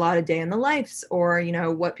do see a lot of day in the lives, or, you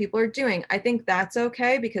know, what people are doing. I think that's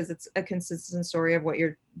okay, because it's a consistent story of what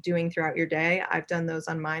you're doing throughout your day. I've done those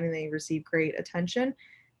on mine, and they receive great attention.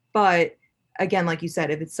 But again, like you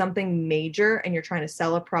said, if it's something major and you're trying to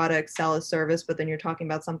sell a product, sell a service, but then you're talking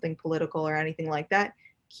about something political or anything like that,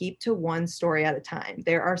 keep to one story at a time.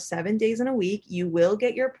 There are 7 days in a week. You will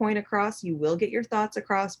get your point across. You will get your thoughts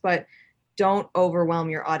across, but don't overwhelm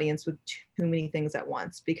your audience with too many things at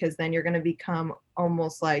once, because then you're going to become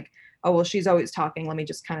almost like, oh, well, she's always talking. Let me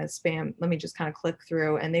just kind of click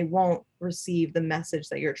through, and they won't receive the message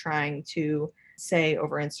that you're trying to say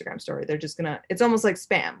over Instagram story. They're just gonna, it's almost like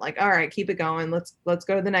spam. Like, all right, keep it going. Let's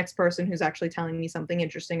go to the next person who's actually telling me something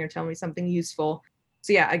interesting or telling me something useful.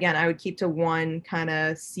 So yeah, again, I would keep to one kind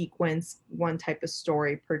of sequence, one type of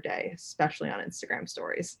story per day, especially on Instagram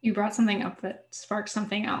stories. You brought something up that sparked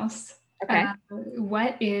something else. Okay.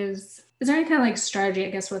 Is there any kind of like strategy, I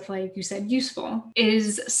guess, with, like you said, useful?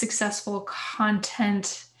 Is successful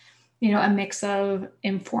content, a mix of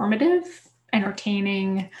informative,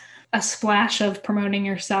 entertaining, a splash of promoting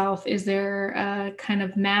yourself? Is there a kind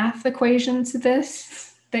of math equation to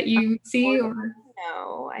this that you see? Or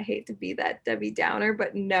no, I hate to be that Debbie Downer,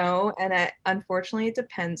 but no. And unfortunately, it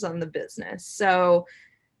depends on the business. So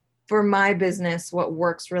for my business, what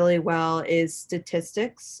works really well is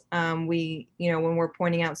statistics. When we're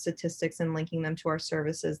pointing out statistics and linking them to our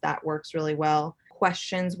services, that works really well.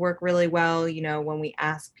 Questions work really well. When we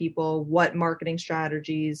ask people what marketing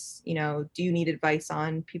strategies, do you need advice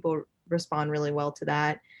on, people respond really well to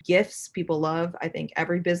that. Gifts, people love. I think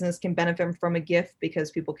every business can benefit from a gift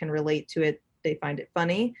because people can relate to it. They find it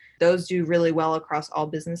funny. Those do really well across all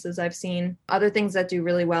businesses I've seen. Other things that do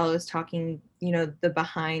really well is talking,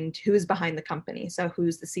 who is behind the company. So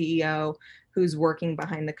who's the CEO, who's working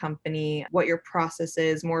behind the company, what your process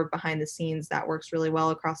is, more behind the scenes. That works really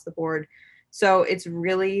well across the board. So it's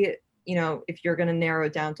really, if you're going to narrow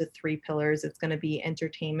it down to 3 pillars, it's going to be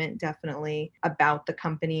entertainment, definitely, about the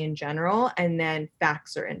company in general, and then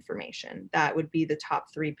facts or information. That would be the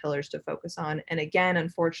top 3 pillars to focus on. And again,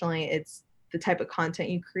 unfortunately, it's the type of content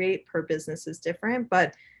you create per business is different,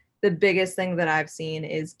 but the biggest thing that I've seen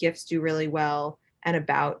is gifts do really well, and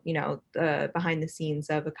about, the behind the scenes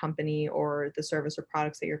of a company or the service or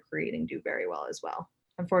products that you're creating do very well as well.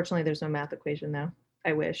 Unfortunately, there's no math equation though.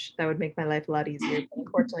 I wish that would make my life a lot easier, but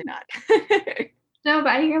unfortunately not. No, but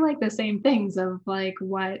I hear like the same things of like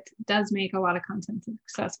what does make a lot of content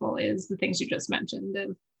successful is the things you just mentioned.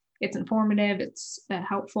 It's informative, it's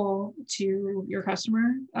helpful to your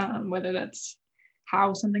customer, whether that's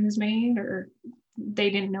how something is made or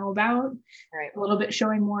they didn't know about. Right. A little bit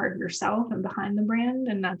showing more of yourself and behind the brand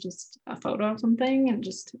and not just a photo of something, and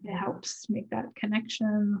just it helps make that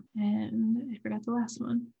connection. And I forgot the last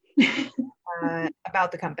one.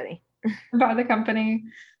 About the company. About the company.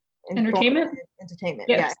 Entertainment. Yes.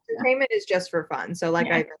 Yeah. Entertainment is just for fun. So like I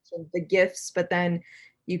mentioned, the gifts, but then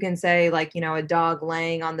you can say like, a dog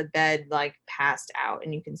laying on the bed, like passed out,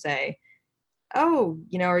 and you can say, oh,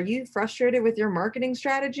 are you frustrated with your marketing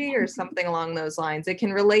strategy or something along those lines? It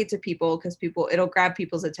can relate to people because it'll grab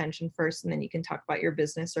people's attention first, and then you can talk about your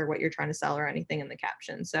business or what you're trying to sell or anything in the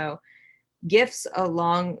caption. So gifts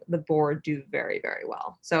along the board do very, very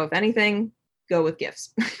well. So if anything, go with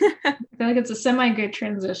gifts. I feel like it's a semi-good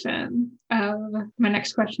transition of my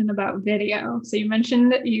next question about video. So you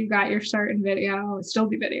mentioned that you got your start in video, still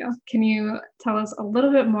do video. Can you tell us a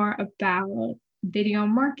little bit more about video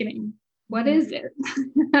marketing? What is it?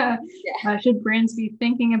 Should brands be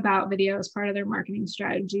thinking about video as part of their marketing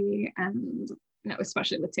strategy, and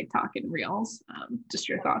especially with TikTok and Reels? Just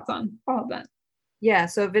your thoughts on all of that. Yeah,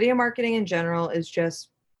 so video marketing in general is just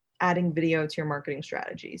adding video to your marketing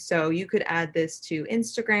strategy. So you could add this to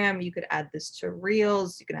Instagram, you could add this to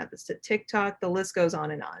Reels, you can add this to TikTok, the list goes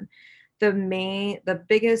on and on. The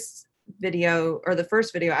biggest video, or the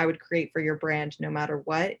first video I would create for your brand, no matter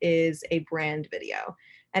what, is a brand video.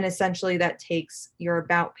 And essentially that takes your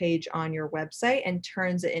about page on your website and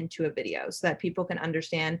turns it into a video so that people can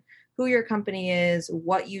understand who your company is,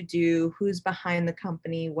 what you do, who's behind the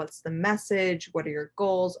company, what's the message, what are your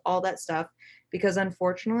goals, all that stuff. Because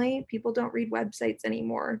unfortunately, people don't read websites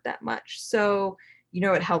anymore that much. So,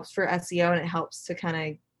 it helps for SEO and it helps to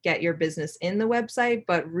kind of get your business in the website,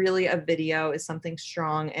 but really a video is something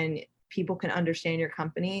strong and people can understand your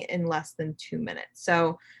company in less than 2 minutes.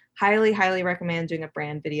 So highly, highly recommend doing a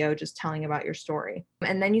brand video, just telling about your story.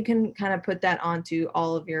 And then you can kind of put that onto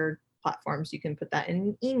all of your platforms. You can put that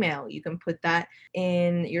in email. You can put that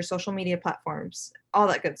in your social media platforms, all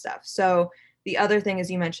that good stuff. So the other thing is,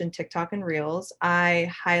 you mentioned TikTok and Reels.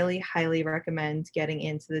 I highly, highly recommend getting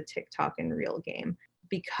into the TikTok and Reel game,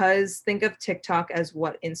 because think of TikTok as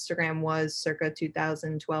what Instagram was circa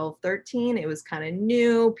 2012, 13. It was kind of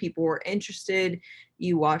new. People were interested.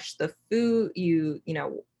 You watched the food, you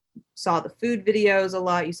saw the food videos a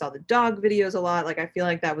lot. You saw the dog videos a lot. Like, I feel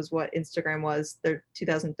like that was what Instagram was there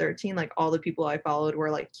 2013. Like, all the people I followed were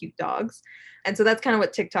like cute dogs. And so that's kind of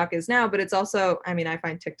what TikTok is now. But it's also, I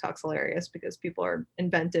find TikToks hilarious because people are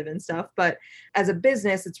inventive and stuff. But as a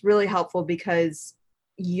business, it's really helpful because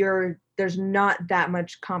there's not that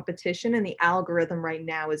much competition, and the algorithm right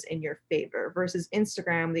now is in your favor, versus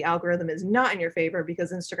Instagram. The algorithm is not in your favor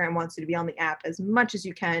because Instagram wants you to be on the app as much as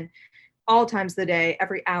you can, all times of the day,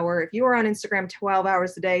 every hour. If you were on Instagram 12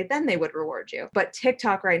 hours a day, then they would reward you. But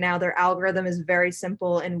TikTok right now, their algorithm is very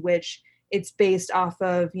simple, in which it's based off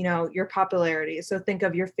of, your popularity. So think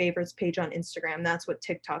of your favorites page on Instagram. That's what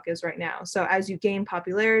TikTok is right now. So as you gain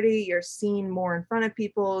popularity, you're seen more in front of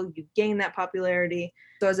people, you gain that popularity.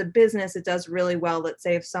 So as a business, it does really well. Let's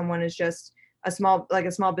say if someone is just a small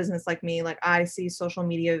business like me, like I see social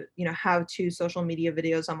media, how-to social media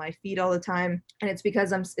videos on my feed all the time. And it's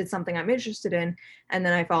because it's something I'm interested in. And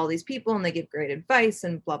then I follow these people and they give great advice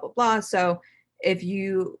and blah, blah, blah. So if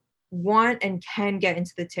you want and can get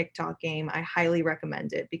into the TikTok game, I highly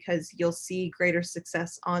recommend it, because you'll see greater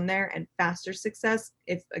success on there and faster success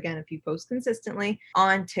if you post consistently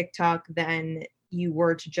on TikTok than you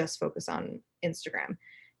were to just focus on Instagram.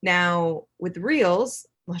 Now with Reels,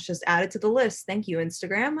 let's just add it to the list. Thank you,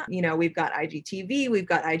 Instagram. We've got IGTV, we've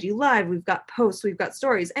got IG Live, we've got posts, we've got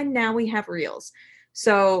stories, and now we have Reels.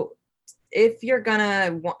 So if you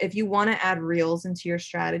want to add Reels into your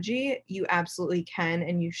strategy, you absolutely can,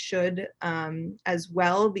 and you should as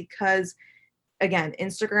well, because again,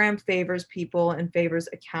 Instagram favors people and favors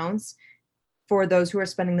accounts for those who are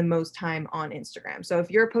spending the most time on Instagram. So if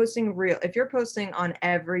you're posting on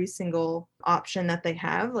every single option that they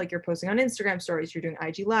have, like you're posting on Instagram stories, you're doing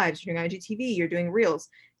IG Lives, you're doing IGTV, you're doing Reels,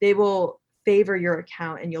 they will favor your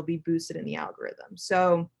account and you'll be boosted in the algorithm.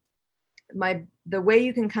 So the way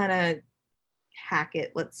you can kind of hack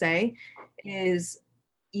it, let's say, is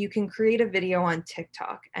you can create a video on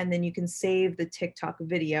TikTok and then you can save the TikTok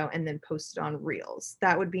video and then post it on Reels.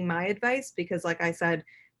 That would be my advice, because like I said,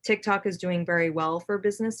 TikTok is doing very well for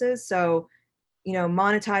businesses. So,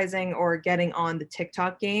 monetizing or getting on the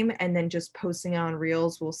TikTok game and then just posting on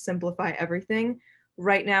Reels will simplify everything.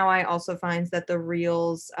 Right now, I also find that the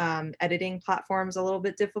Reels editing platform is a little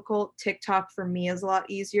bit difficult. TikTok for me is a lot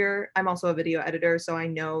easier. I'm also a video editor, so I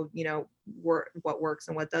know, what works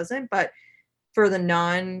and what doesn't. But for the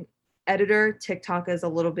non-editor, TikTok is a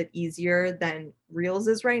little bit easier than Reels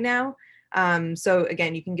is right now. So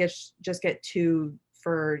again, you can just get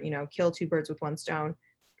kill two birds with one stone.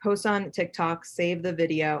 Post on TikTok, save the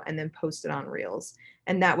video, and then post it on Reels.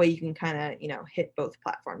 And that way you can kind of, hit both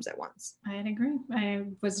platforms at once. I'd agree. I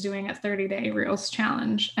was doing a 30-day Reels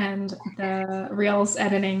challenge, and the Reels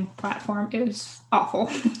editing platform is awful.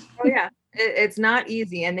 Oh yeah, it's not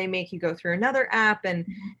easy, and they make you go through another app, and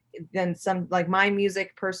then some, like my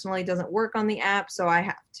music personally doesn't work on the app. So I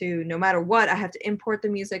have to, no matter what, I have to import the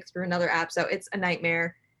music through another app. So it's a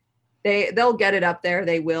nightmare. They'll get it up there.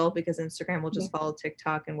 They will, because Instagram will just follow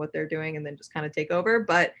TikTok and what they're doing and then just kind of take over.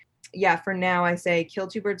 But yeah, for now, I say kill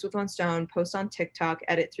two birds with one stone, post on TikTok,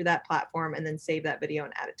 edit through that platform, and then save that video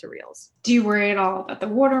and add it to Reels. Do you worry at all about the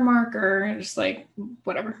watermark, or just like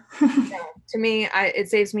whatever? No, to me, it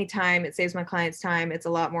saves me time. It saves my clients time. It's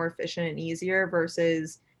a lot more efficient and easier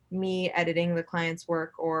versus me editing the client's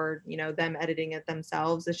work or, them editing it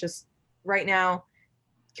themselves. It's just right now,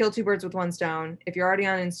 kill two birds with one stone. If you're already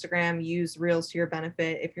on Instagram, use Reels to your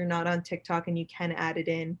benefit. If you're not on TikTok and you can add it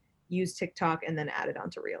in, use TikTok and then add it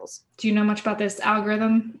onto Reels. Do you know much about this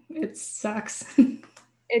algorithm? It sucks.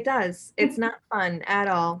 It does. It's not fun at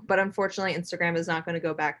all. But unfortunately, Instagram is not going to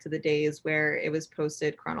go back to the days where it was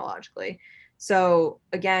posted chronologically. So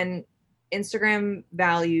again, Instagram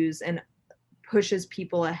values and pushes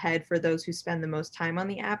people ahead for those who spend the most time on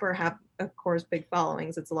the app or have, of course, big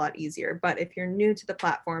followings. It's a lot easier. But if you're new to the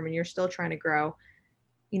platform and you're still trying to grow,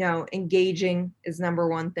 engaging is number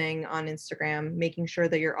one thing on Instagram, making sure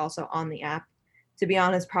that you're also on the app. To be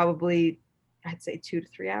honest, probably I'd say 2 to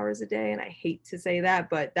 3 hours a day. And I hate to say that,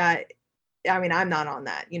 but I'm not on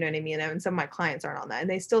that, you know what I mean? And some of my clients aren't on that and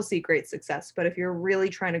they still see great success. But if you're really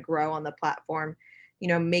trying to grow on the platform,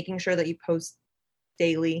 making sure that you post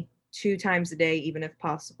daily, 2 times a day, even if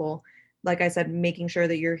possible. Like I said, making sure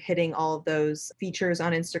that you're hitting all of those features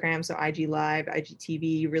on Instagram. So IG Live,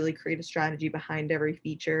 IGTV, really create a strategy behind every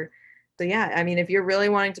feature. So yeah, if you're really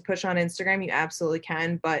wanting to push on Instagram, you absolutely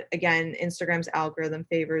can. But again, Instagram's algorithm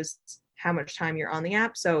favors how much time you're on the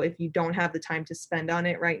app. So if you don't have the time to spend on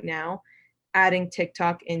it right now, adding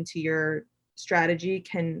TikTok into your strategy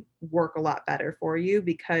can work a lot better for you,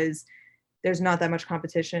 because there's not that much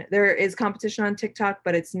competition. There is competition on TikTok,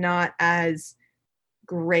 but it's not as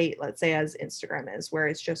great, let's say, as Instagram is, where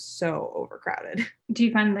it's just so overcrowded. Do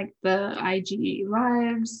you find like the IG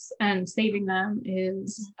lives and saving them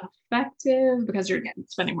is effective because you're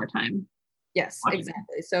spending more time? Yes,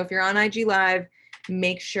 exactly. So if you're on IG Live,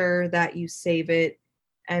 make sure that you save it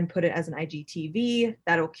and put it as an IGTV.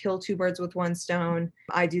 That'll kill 2 birds with one stone.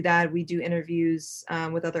 I do that. We do interviews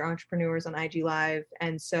with other entrepreneurs on IG Live.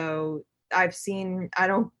 And so I've seen, I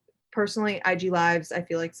don't Personally, IG lives, I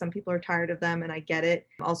feel like some people are tired of them and I get it.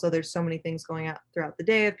 Also, there's so many things going out throughout the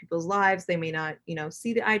day of people's lives. They may not,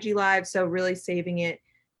 see the IG live. So really saving it,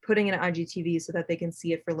 putting it in IGTV so that they can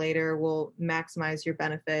see it for later will maximize your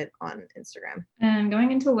benefit on Instagram. And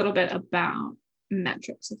going into a little bit about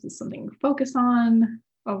metrics, this is something we focus on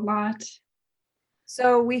a lot.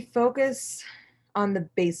 So we focus on the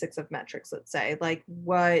basics of metrics, let's say, like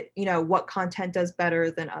what content does better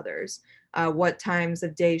than others. What times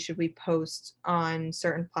of day should we post on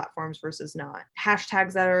certain platforms versus not?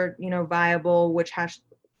 Hashtags that are, viable,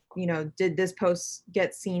 did this post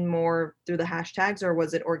get seen more through the hashtags or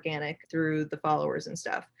was it organic through the followers and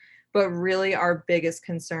stuff? But really our biggest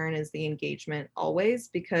concern is the engagement always,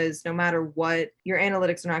 because no matter what, your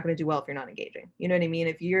analytics are not going to do well if you're not engaging. You know what I mean?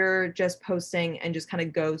 If you're just posting and just kind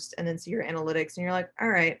of ghost and then see your analytics and you're like, all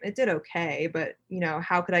right, it did okay, but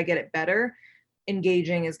how could I get it better?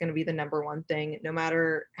 Engaging is going to be the number one thing, no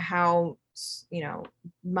matter how,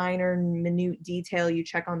 minor, minute detail you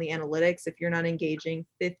check on the analytics. If you're not engaging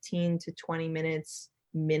 15 to 20 minutes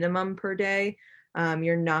minimum per day,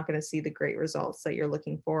 you're not going to see the great results that you're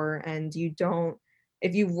looking for. And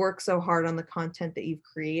if you've worked so hard on the content that you've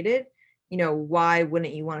created, why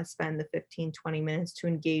wouldn't you want to spend the 15, 20 minutes to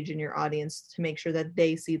engage in your audience, to make sure that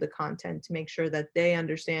they see the content, to make sure that they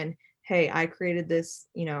understand, hey, I created this,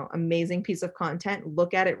 amazing piece of content.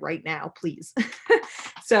 Look at it right now, please.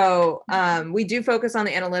 So we do focus on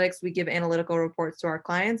the analytics. We give analytical reports to our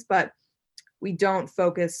clients, but we don't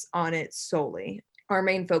focus on it solely. Our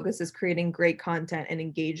main focus is creating great content and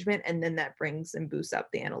engagement, and then that brings and boosts up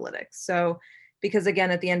the analytics. So, because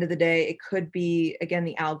again, at the end of the day, it could be, again,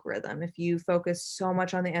 the algorithm. If you focus so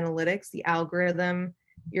much on the analytics, the algorithm,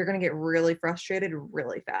 you're going to get really frustrated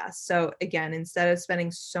really fast. So again, instead of spending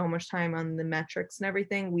so much time on the metrics and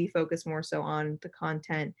everything, we focus more so on the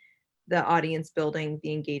content, the audience building,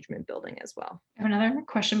 the engagement building as well. I have another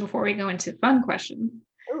question before we go into fun question.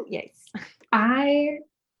 Oh, yes. I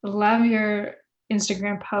love your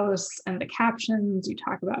Instagram posts and the captions. You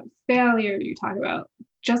talk about failure. You talk about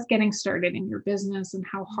just getting started in your business and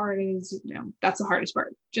how hard it is. That's the hardest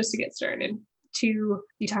part, just to get started. You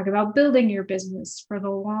talk about building your business for the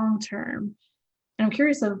long term. And I'm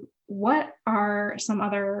curious of what are some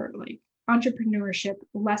other entrepreneurship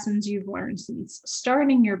lessons you've learned since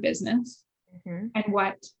starting your business, and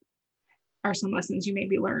what are some lessons you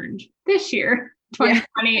maybe learned this year,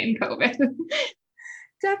 2020 and COVID?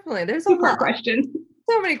 Definitely. There's a lot. Question.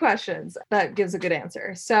 So many questions. That gives a good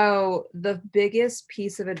answer. So the biggest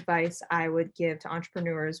piece of advice I would give to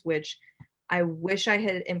entrepreneurs, which I wish I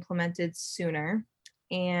had implemented sooner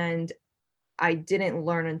and I didn't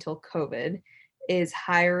learn until COVID, is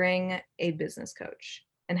hiring a business coach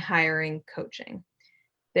and hiring coaching.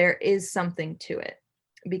 There is something to it,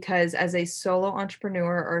 because as a solo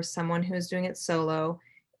entrepreneur or someone who's doing it solo,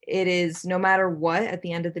 it is, no matter what, at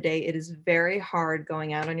the end of the day, it is very hard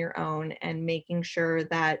going out on your own and making sure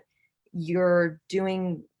that you're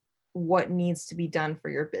doing what needs to be done for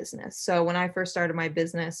your business. So when I first started my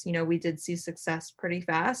business, we did see success pretty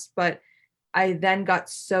fast, but I then got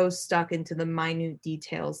so stuck into the minute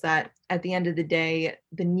details that at the end of the day,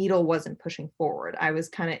 the needle wasn't pushing forward. I was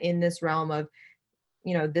kind of in this realm of,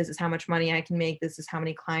 this is how much money I can make. This is how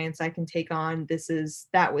many clients I can take on.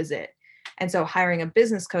 That was it. And so hiring a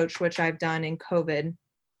business coach, which I've done in COVID,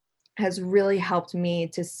 has really helped me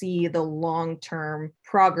to see the long-term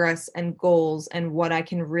progress and goals and what I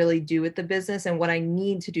can really do with the business and what I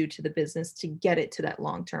need to do to the business to get it to that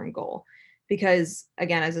long-term goal. Because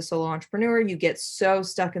again, as a solo entrepreneur, you get so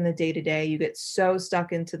stuck in the day-to-day, you get so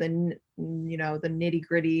stuck into the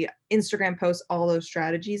nitty-gritty Instagram posts, all those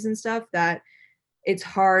strategies and stuff, that it's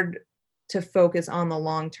hard to focus on the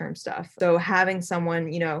long-term stuff. So having someone,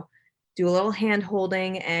 do a little hand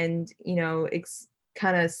holding and,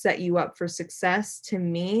 kind of set you up for success, to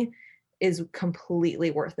me, is completely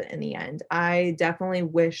worth it in the end. I definitely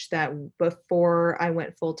wish that before I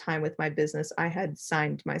went full time with my business, I had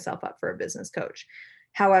signed myself up for a business coach.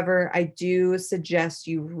 However, I do suggest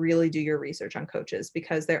you really do your research on coaches,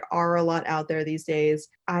 because there are a lot out there these days.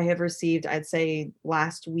 I have received, I'd say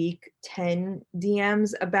last week, 10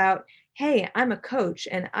 DMs about, hey, I'm a coach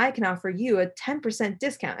and I can offer you a 10%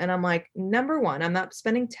 discount. And I'm like, number one, I'm not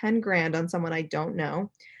spending 10 grand on someone I don't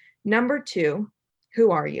know. Number two,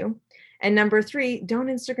 who are you? And number three, don't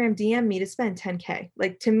Instagram DM me to spend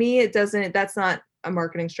 10K. To me, that's not a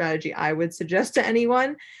marketing strategy I would suggest to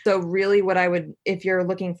anyone. So really what I would, if you're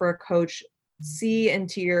looking for a coach, see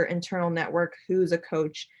into your internal network, who's a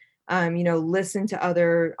coach, listen to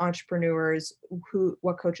other entrepreneurs,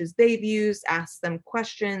 what coaches they've used, ask them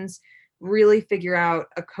questions, really figure out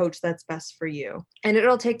a coach that's best for you. And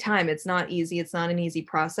it'll take time. It's not easy. It's not an easy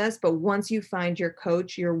process, but once you find your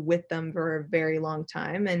coach, you're with them for a very long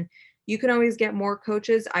time. And you can always get more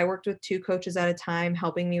coaches. I worked with 2 coaches at a time,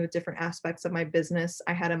 helping me with different aspects of my business.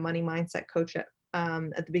 I had a money mindset coach at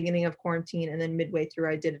the beginning of quarantine, and then midway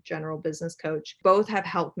through, I did a general business coach. Both have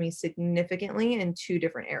helped me significantly in 2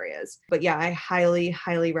 different areas. But yeah, I highly,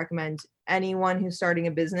 highly recommend anyone who's starting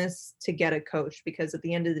a business to get a coach, because at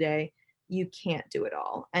the end of the day, you can't do it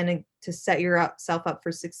all. And to set yourself up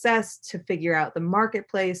for success, to figure out the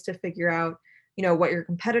marketplace, to figure out, what your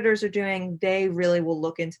competitors are doing, they really will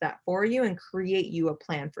look into that for you and create you a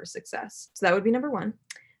plan for success. So that would be number 1.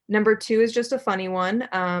 Number 2 is just a funny one.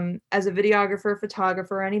 As a videographer,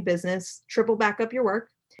 photographer, any business, triple back up your work.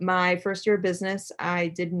 My first year of business, I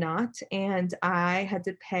did not, and I had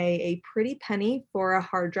to pay a pretty penny for a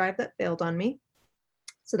hard drive that failed on me.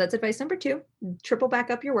 So that's advice number 2, triple back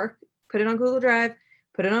up your work. Put it on Google Drive,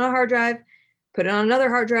 put it on a hard drive, put it on another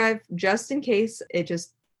hard drive, just in case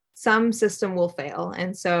some system will fail.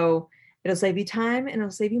 And so it'll save you time and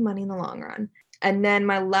it'll save you money in the long run. And then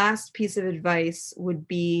my last piece of advice would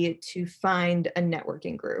be to find a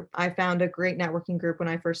networking group. I found a great networking group when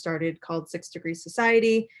I first started called 6 Degrees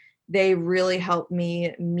Society. They really helped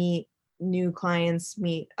me meet new clients,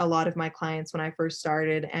 meet a lot of my clients when I first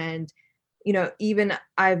started. And even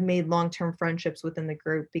I've made long-term friendships within the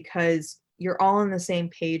group, because you're all on the same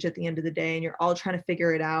page at the end of the day and you're all trying to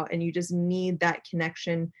figure it out. And you just need that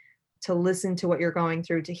connection to listen to what you're going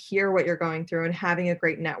through, to hear what you're going through, and having a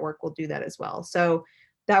great network will do that as well. So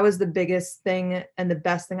that was the biggest thing and the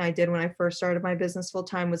best thing I did when I first started my business full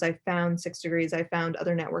time, was I found 6 Degrees. I found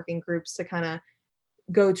other networking groups to kind of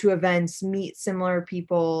go to events, meet similar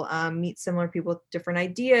people with different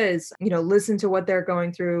ideas, listen to what they're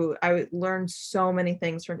going through. I learned so many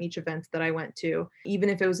things from each event that I went to, even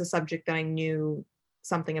if it was a subject that I knew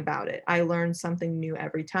something about it. I learned something new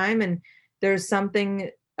every time. And there's something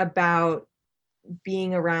about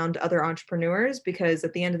being around other entrepreneurs, because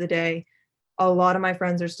at the end of the day, a lot of my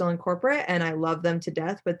friends are still in corporate and I love them to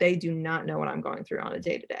death, but they do not know what I'm going through on a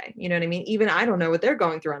day-to-day. You know what I mean? Even I don't know what they're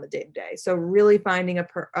going through on a day-to-day. So really finding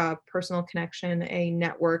a personal connection, a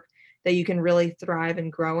network that you can really thrive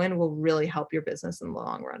and grow in, will really help your business in the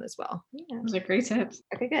long run as well. Yeah. Those are great tips.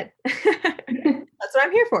 Okay, good. That's what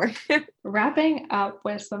I'm here for. Wrapping up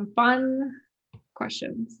with some fun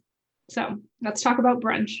questions. So let's talk about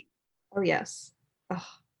brunch. Oh, yes. Oh,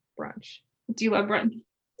 brunch. Do you love brunch?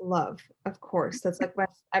 Love, of course. That's like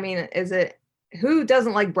who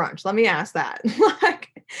doesn't like brunch? Let me ask that. Like,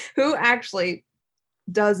 who actually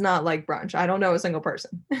does not like brunch? I don't know a single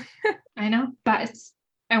person. I know, but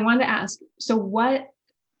I wanted to ask, so what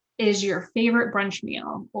is your favorite brunch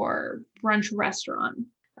meal or brunch restaurant?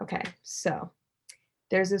 Okay, so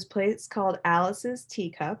there's this place called Alice's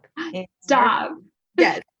Teacup. Stop.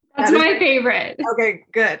 Yes. That's my favorite. Okay,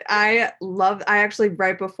 good. I actually,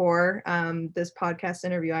 right before this podcast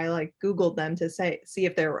interview, I Googled them to see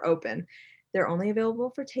if they were open. They're only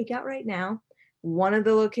available for takeout right now. One of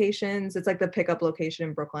the locations, it's like the pickup location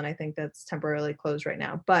in Brooklyn. I think that's temporarily closed right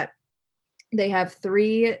now, but they have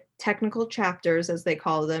 3 technical chapters, as they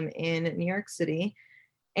call them, in New York City.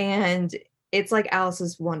 And it's like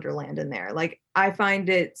Alice's Wonderland in there. Like, I find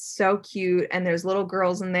it so cute. And there's little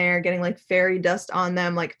girls in there getting like fairy dust on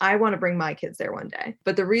them. Like, I want to bring my kids there one day.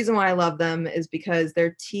 But the reason why I love them is because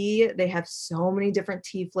their tea, they have so many different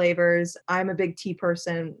tea flavors. I'm a big tea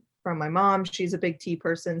person from my mom. She's a big tea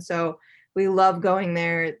person. So we love going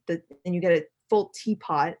there. And you get a full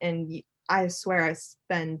teapot. And I swear I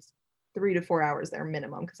spend 3 to 4 hours there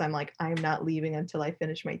minimum, because I'm like, I'm not leaving until I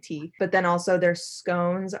finish my tea. But then also their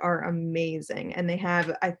scones are amazing. And they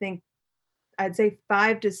have, I think, I'd say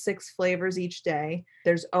 5 to 6 flavors each day.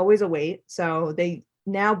 There's always a wait. So they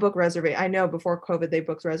now book reservation. I know before COVID, they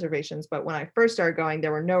booked reservations, but when I first started going,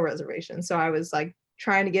 there were no reservations. So I was like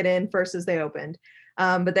trying to get in first as they opened.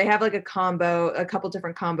 But they have like a couple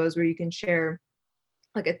different combos where you can share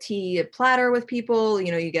like a tea platter with people.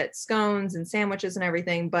 You get scones and sandwiches and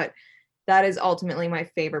everything. But that is ultimately my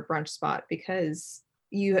favorite brunch spot, because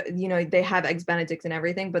they have eggs Benedict and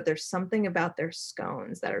everything, but there's something about their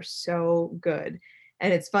scones that are so good.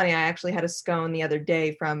 And it's funny, I actually had a scone the other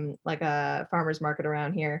day from like a farmer's market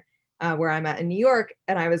around here where I'm at in New York.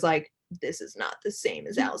 And I was like, this is not the same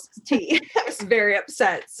as Alice's tea. I was very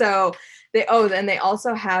upset. So they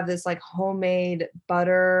also have this like homemade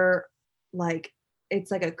butter, like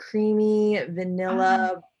it's like a creamy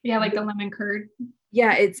vanilla. Yeah, like the lemon curd.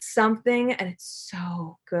 Yeah, it's something, and it's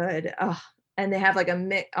so good. Oh, and they have like a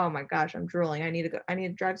mix. Oh my gosh, I'm drooling. I need to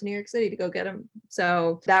drive to New York City to go get them.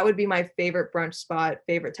 So that would be my favorite brunch spot,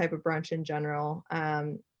 favorite type of brunch in general.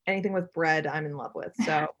 Anything with bread, I'm in love with.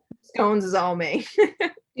 So scones is all me.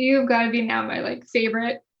 You've got to be now my like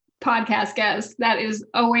favorite podcast guest. That is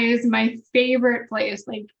always my favorite place.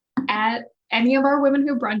 Like at any of our Women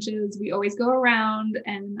Who Brunches, we always go around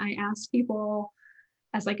and I ask people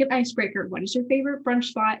as like an icebreaker, what is your favorite brunch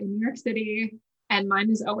spot in New York City? And mine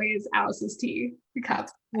is always Alice's Tea cup.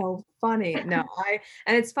 Oh, funny. No,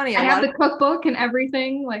 and it's funny. I have the cookbook and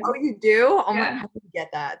everything. Like, oh, you do? Oh yeah. my, how do you get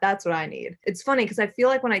that? That's what I need. It's funny because I feel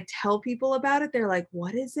like when I tell people about it, they're like,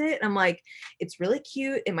 what is it? And I'm like, it's really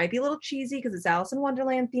cute. It might be a little cheesy because it's Alice in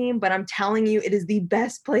Wonderland theme, but I'm telling you, it is the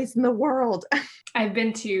best place in the world. I've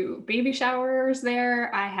been to baby showers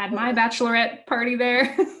there. I had my bachelorette party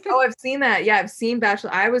there. Oh, I've seen that. Yeah, I've seen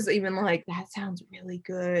Bachelor. I was even like, that sounds really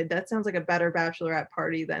good. That sounds like a better bachelorette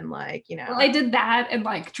party than like, you know. Well, I did that and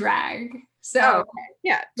like drag. So okay.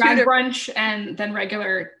 Yeah, drag brunch and then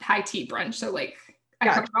regular high tea brunch. So like I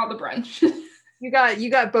covered all the brunch. You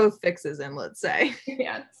got both fixes in, let's say.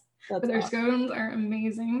 Yes. That's their awesome. Scones are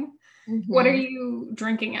amazing. Mm-hmm. What are you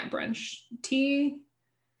drinking at brunch? Tea?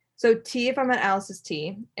 So tea if I'm at Alice's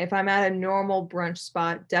Tea. If I'm at a normal brunch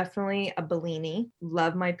spot, definitely a Bellini.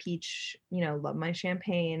 Love my peach, love my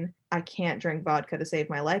champagne. I can't drink vodka to save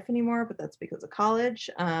my life anymore, but that's because of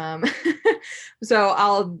college. So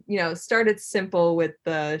I'll, start it simple with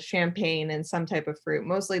the champagne and some type of fruit,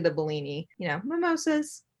 mostly the Bellini,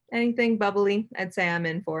 mimosas, anything bubbly, I'd say I'm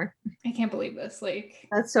in for. I can't believe this. Like,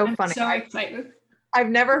 that's so I'm funny. So excited. I've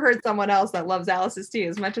never heard someone else that loves Alice's Tea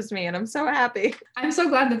as much as me, and I'm so happy. I'm so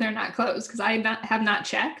glad that they're not closed because I have not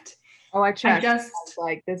checked. Oh, I checked. I was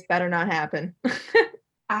like, this better not happen.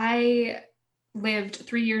 I lived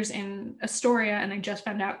 3 years in Astoria, and I just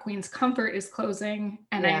found out Queen's Comfort is closing,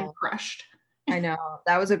 and I am crushed. I know.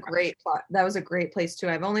 That was a great place too.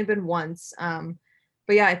 I've only been once.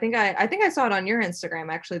 But yeah, I think I saw it on your Instagram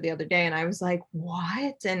actually the other day, and I was like,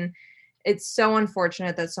 what? And it's so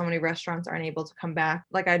unfortunate that so many restaurants aren't able to come back.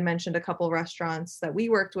 Like I'd mentioned, a couple of restaurants that we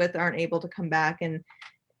worked with aren't able to come back. And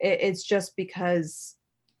it's just because,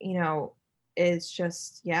 it's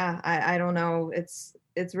just, I don't know. It's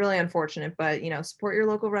really unfortunate, but, support your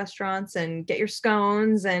local restaurants and get your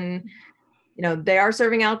scones. And, they are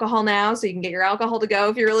serving alcohol now, so you can get your alcohol to go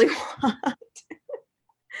if you really want.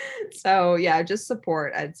 So yeah, just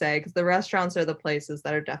support, I'd say, because the restaurants are the places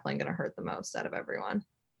that are definitely going to hurt the most out of everyone.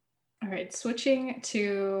 All right, switching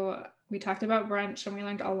to, we talked about brunch and we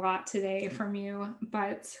learned a lot today from you,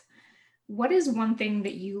 but what is one thing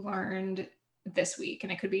that you learned this week?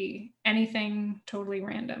 And it could be anything, totally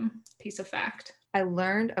random piece of fact. I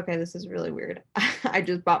learned, okay, this is really weird. I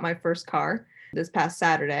just bought my first car this past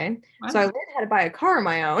Saturday. Wow. So I learned how to buy a car on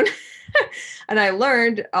my own. And I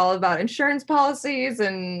learned all about insurance policies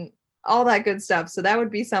and all that good stuff. So that would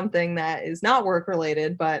be something that is not work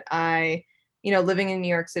related, but living in New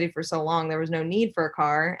York City for so long, there was no need for a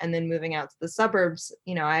car. And then moving out to the suburbs,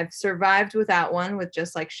 I've survived without one, with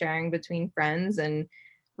just like sharing between friends. And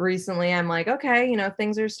recently I'm like, okay,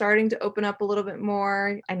 things are starting to open up a little bit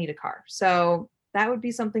more. I need a car. So that would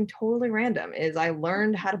be something totally random, is I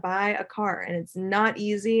learned how to buy a car, and it's not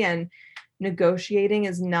easy, and negotiating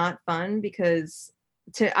is not fun because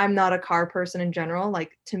I'm not a car person in general.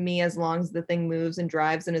 Like, to me, as long as the thing moves and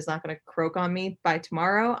drives and is not going to croak on me by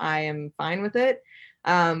tomorrow, I am fine with it.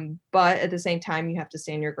 But at the same time, you have to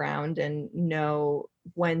stand your ground and know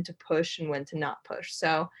when to push and when to not push.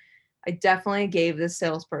 So I definitely gave this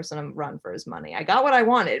salesperson a run for his money. I got what I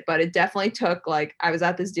wanted, but it definitely took, like, I was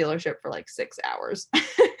at this dealership for like 6 hours.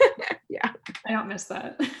 Yeah. I don't miss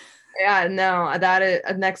that. Yeah, no,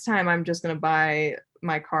 next time I'm just going to buy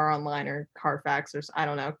my car online or Carfax or I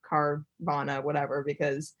don't know, Carvana, whatever,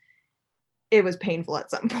 because it was painful at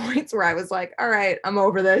some points where I was like, all right, I'm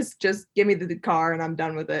over this. Just give me the car and I'm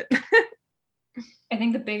done with it. I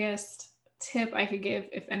think the biggest tip I could give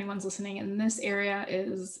if anyone's listening in this area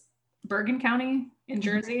is Bergen County in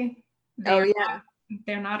Jersey. They're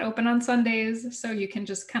not open on Sundays, so you can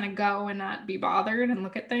just kind of go and not be bothered and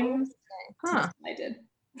look at things. Huh. I did.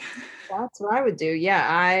 That's what I would do. Yeah,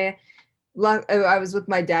 I was with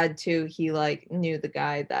my dad too. He knew the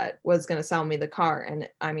guy that was going to sell me the car. And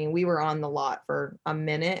I mean, we were on the lot for a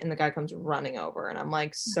minute and the guy comes running over and I'm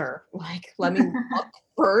like, sir, let me look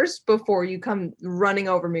first before you come running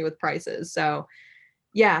over me with prices. So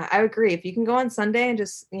yeah, I agree. If you can go on Sunday and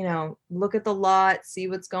just, look at the lot, see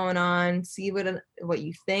what's going on, see what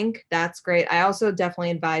you think, that's great. I also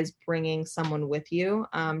definitely advise bringing someone with you,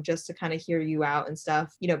 just to kind of hear you out and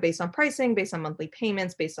stuff, based on pricing, based on monthly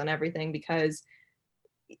payments, based on everything, because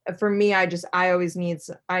for me, I always need,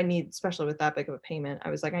 especially with that big of a payment, I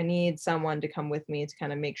was like, I need someone to come with me to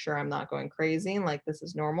kind of make sure I'm not going crazy and like this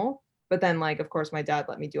is normal. But then like, of course, my dad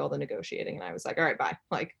let me do all the negotiating and I was like, all right, bye.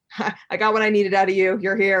 Like, I got what I needed out of you.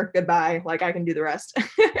 You're here. Goodbye. Like I can do the rest.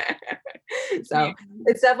 So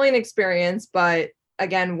it's definitely an experience. But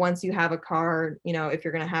again, once you have a car, you know, if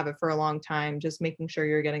you're going to have it for a long time, just making sure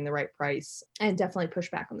you're getting the right price, and definitely push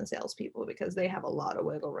back on the salespeople because they have a lot of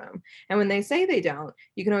wiggle room. And when they say they don't,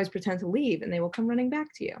 you can always pretend to leave and they will come running back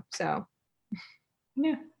to you. So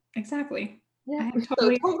yeah, exactly. Yeah,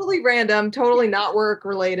 totally random, totally not work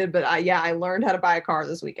related, but I learned how to buy a car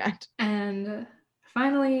this weekend. And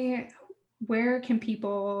finally, where can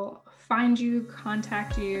people find you,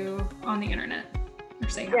 contact you on the internet, or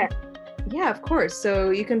say hi? Yeah, of course.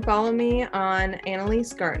 So you can follow me on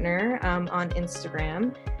Annalise Gartner on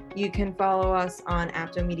Instagram. You can follow us on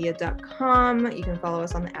aptomedia.com. You can follow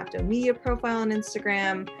us on the Apto Media profile on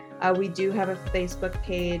Instagram. We do have a Facebook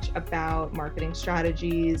page about marketing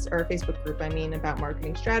strategies, or a Facebook group, about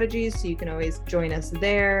marketing strategies. So you can always join us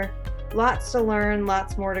there. Lots to learn,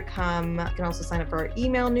 lots more to come. You can also sign up for our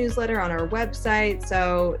email newsletter on our website.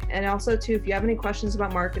 So, and also too, if you have any questions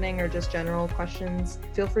about marketing or just general questions,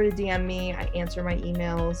 feel free to DM me. I answer my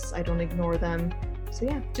emails. I don't ignore them. So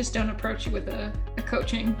yeah. Just don't approach you with a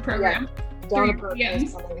coaching program. Yeah. Don't approach me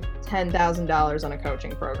spending $10,000 on a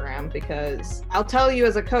coaching program, because I'll tell you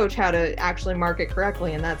as a coach how to actually market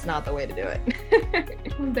correctly, and that's not the way to do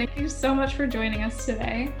it. Well, thank you so much for joining us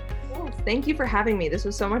today. Yes, thank you for having me. This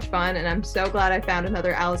was so much fun, and I'm so glad I found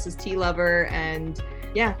another Alice's Tea lover, and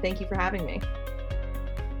yeah, thank you for having me.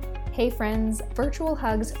 Hey friends, virtual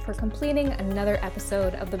hugs for completing another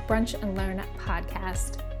episode of the Brunch and Learn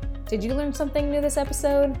podcast. Did you learn something new this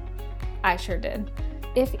episode? I sure did.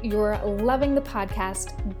 If you're loving the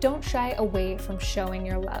podcast, don't shy away from showing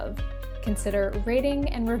your love. Consider rating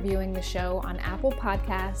and reviewing the show on Apple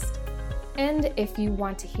Podcast. And if you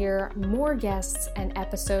want to hear more guests and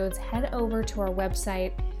episodes, head over to our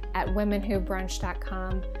website at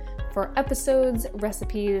womenwhobrunch.com for episodes,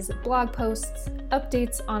 recipes, blog posts,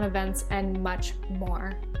 updates on events, and much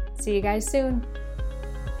more. See you guys soon.